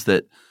millennials,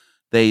 that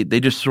they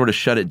just sort of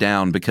shut it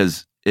down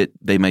because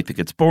they might think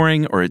it's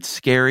boring or it's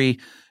scary.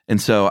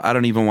 And so I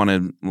don't even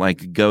want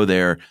to go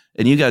there.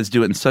 And you guys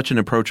do it in such an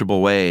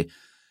approachable way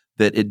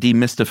that it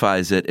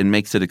demystifies it and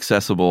makes it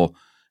accessible.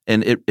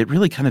 And it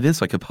really kind of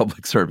is like a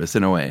public service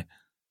in a way.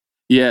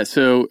 Yeah,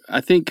 so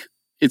I think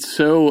it's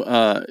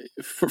so,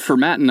 for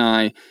Matt and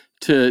I,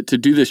 to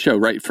do this show,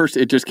 right? First,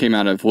 it just came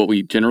out of what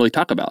we generally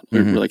talk about.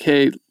 We're like,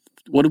 hey,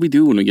 what do we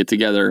do when we get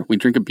together? We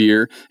drink a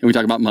beer and we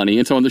talk about money.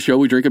 And so on the show,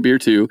 we drink a beer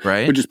too,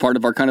 right? Which is part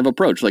of our kind of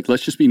approach. Like,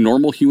 let's just be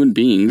normal human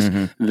beings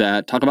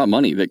that talk about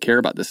money, that care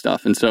about this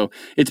stuff. And so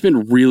it's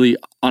been really,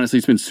 honestly,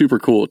 it's been super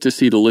cool to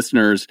see the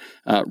listeners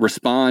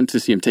respond, to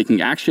see them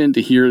taking action,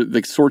 to hear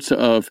the sorts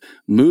of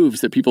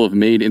moves that people have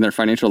made in their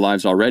financial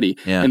lives already.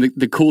 Yeah. And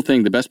the cool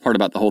thing, the best part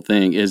about the whole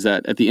thing is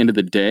that at the end of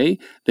the day,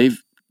 they've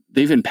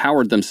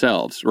empowered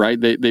themselves,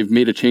 right? They've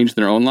made a change in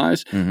their own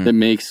lives that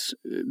makes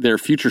their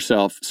future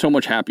self so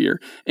much happier.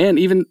 And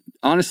even,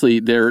 honestly,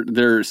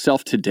 their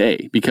self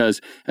today,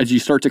 because as you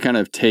start to kind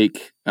of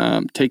take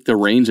the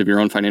reins of your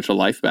own financial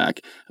life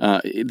back,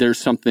 there's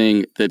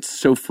something that's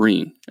so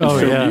freeing and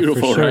so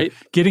beautiful, for sure. right?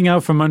 Getting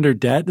out from under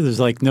debt,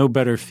 there's like no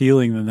better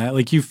feeling than that.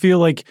 Like you feel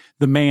like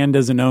the man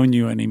doesn't own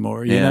you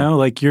anymore, you know?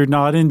 Like you're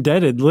not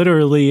indebted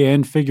literally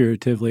and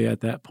figuratively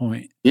at that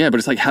point. Yeah, but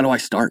it's like, how do I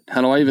start?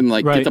 How do I even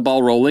get the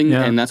ball rolling?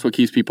 Yeah. And that's what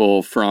keeps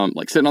people from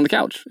like sitting on the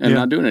couch and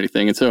not doing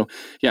anything. And so,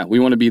 we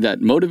want to be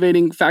that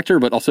motivating factor,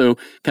 but also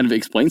kind of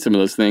explain some of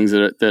those things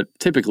that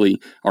typically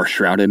are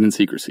shrouded in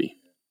secrecy.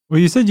 Well,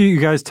 you said you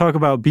guys talk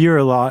about beer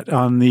a lot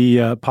on the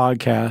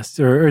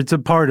podcast, or it's a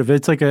part of it.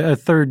 It's like a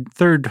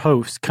third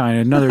host, kind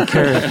of another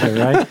character,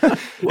 right?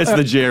 It's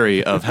the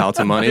Jerry of How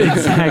to Money.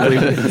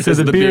 Exactly. So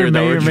the beer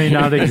may or may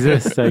not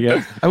exist, I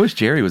guess. I wish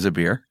Jerry was a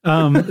beer.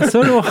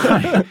 So do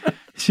I.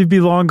 She'd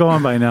be long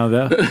gone by now,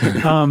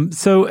 though.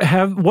 So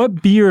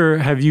what beer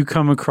have you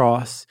come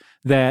across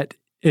that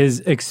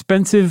is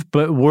expensive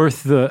but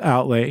worth the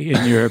outlay,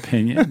 in your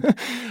opinion?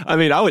 I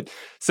mean,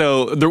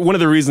 one of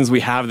the reasons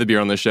we have the beer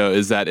on the show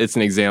is that it's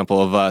an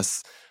example of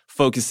us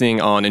focusing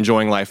on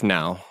enjoying life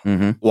now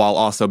while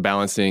also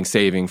balancing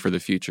saving for the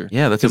future.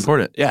 Yeah, that's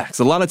important. Yeah, because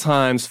a lot of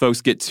times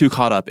folks get too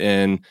caught up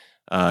in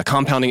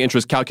compounding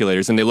interest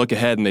calculators, and they look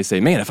ahead and they say,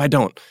 man, if I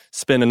don't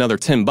spend another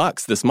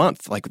 $10 this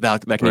month, like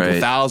that can equal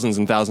thousands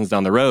and thousands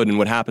down the road. And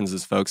what happens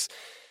is folks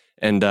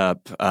end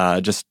up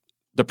just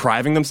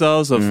depriving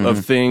themselves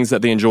of things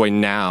that they enjoy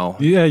now.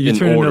 Yeah, you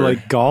turn into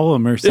like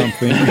Gollum or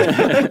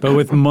something, but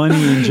with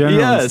money in general.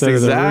 Yes,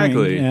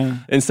 exactly. Yeah.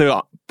 And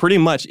so pretty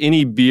much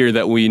any beer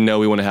that we know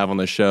we want to have on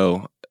the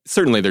show,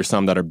 certainly there's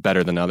some that are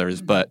better than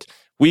others, but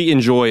we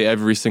enjoy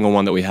every single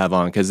one that we have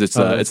on because it's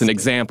an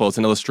example, it's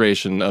an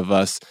illustration of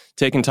us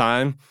taking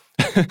time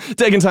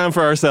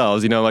for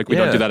ourselves, like we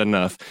don't do that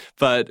enough.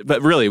 But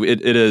really,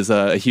 it is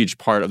a huge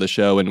part of the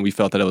show, and we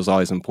felt that it was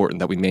always important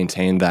that we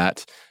maintain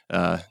that.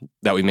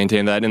 That we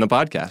maintain that in the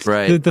podcast.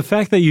 Right. The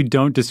fact that you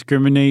don't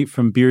discriminate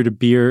from beer to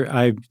beer,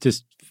 I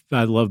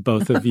love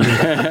both of you.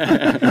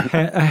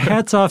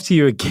 Hats off to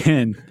you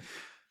again.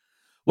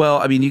 Well,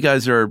 I mean, you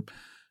guys are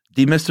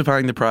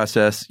demystifying the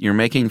process. You're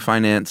making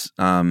finance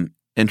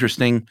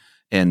interesting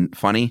and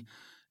funny.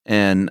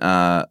 And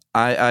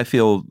I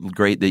feel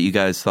great that you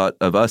guys thought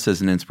of us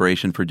as an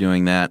inspiration for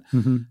doing that.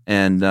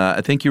 And I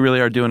think you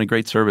really are doing a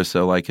great service.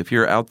 So like if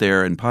you're out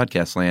there in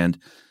podcast land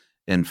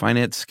and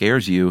finance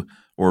scares you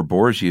or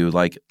bores you,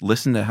 like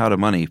listen to How to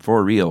Money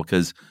for real,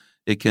 because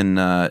it can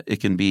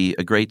be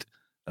a great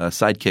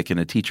sidekick and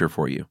a teacher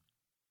for you.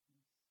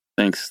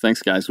 Thanks,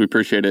 guys. We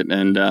appreciate it,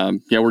 and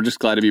we're just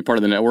glad to be part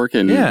of the network,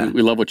 and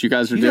we love what you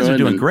guys are doing. You guys are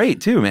doing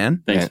great too,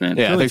 man. Thanks, man.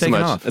 Yeah, really thanks so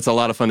much. Off. It's a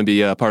lot of fun to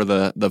be part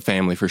of the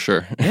family for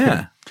sure.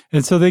 Yeah.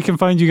 And so they can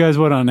find you guys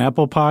on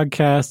Apple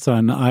Podcasts,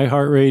 on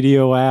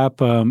iHeartRadio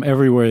app,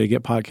 everywhere they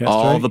get podcasts.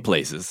 All right? the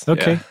places.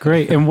 Okay, yeah.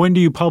 Great. And when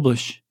do you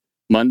publish?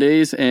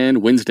 Mondays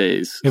and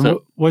Wednesdays. And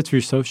what's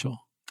your social?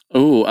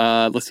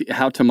 Let's see.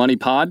 How to Money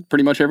Pod,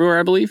 pretty much everywhere,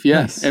 I believe.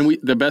 Yes. And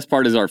the best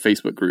part is our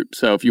Facebook group.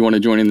 So if you want to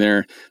join in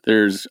there,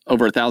 there's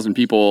over 1,000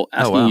 people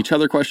asking each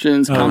other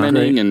questions,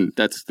 commenting, and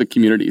that's the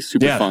community.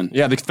 Super fun.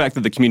 Yeah, the fact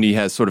that the community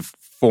has sort of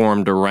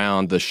formed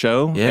around the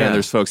show, and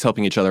there's folks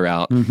helping each other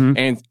out,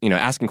 and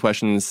asking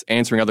questions,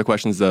 answering other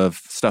questions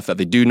of stuff that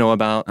they do know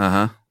about.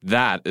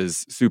 That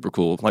is super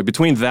cool. Like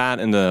between that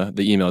and the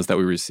emails that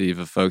we receive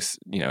of folks,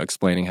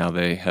 explaining how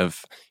they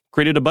have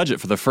created a budget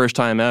for the first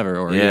time ever,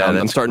 or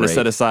I'm starting to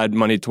set aside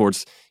money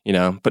towards,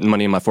 putting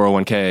money in my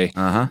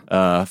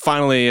 401k.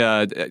 Finally,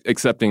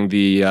 accepting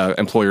the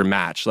employer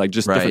match, like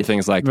just different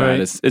things like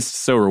that. It's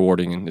so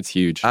rewarding and it's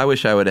huge. I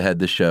wish I would have had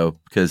this show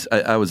because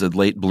I was a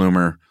late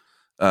bloomer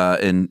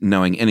in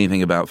knowing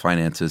anything about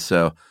finances.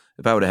 So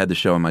if I would have had the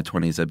show in my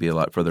 20s, I'd be a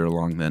lot further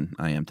along than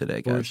I am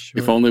today, guys.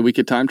 Sure. If only we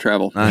could time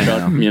travel. I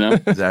know.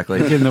 Exactly.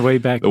 Getting the way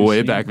back machine.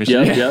 Way back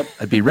machine. Yep.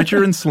 I'd be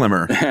richer and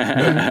slimmer.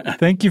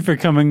 Thank you for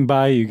coming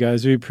by, you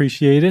guys. We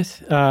appreciate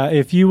it.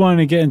 If you want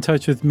to get in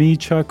touch with me,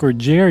 Chuck, or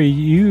Jerry,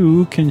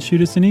 you can shoot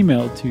us an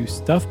email to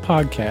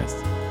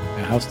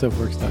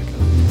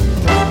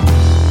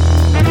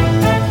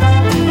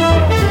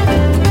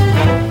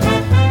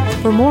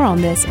stuffpodcast@howstuffworks.com. For more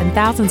on this and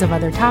thousands of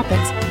other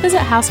topics, visit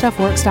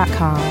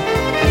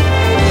howstuffworks.com.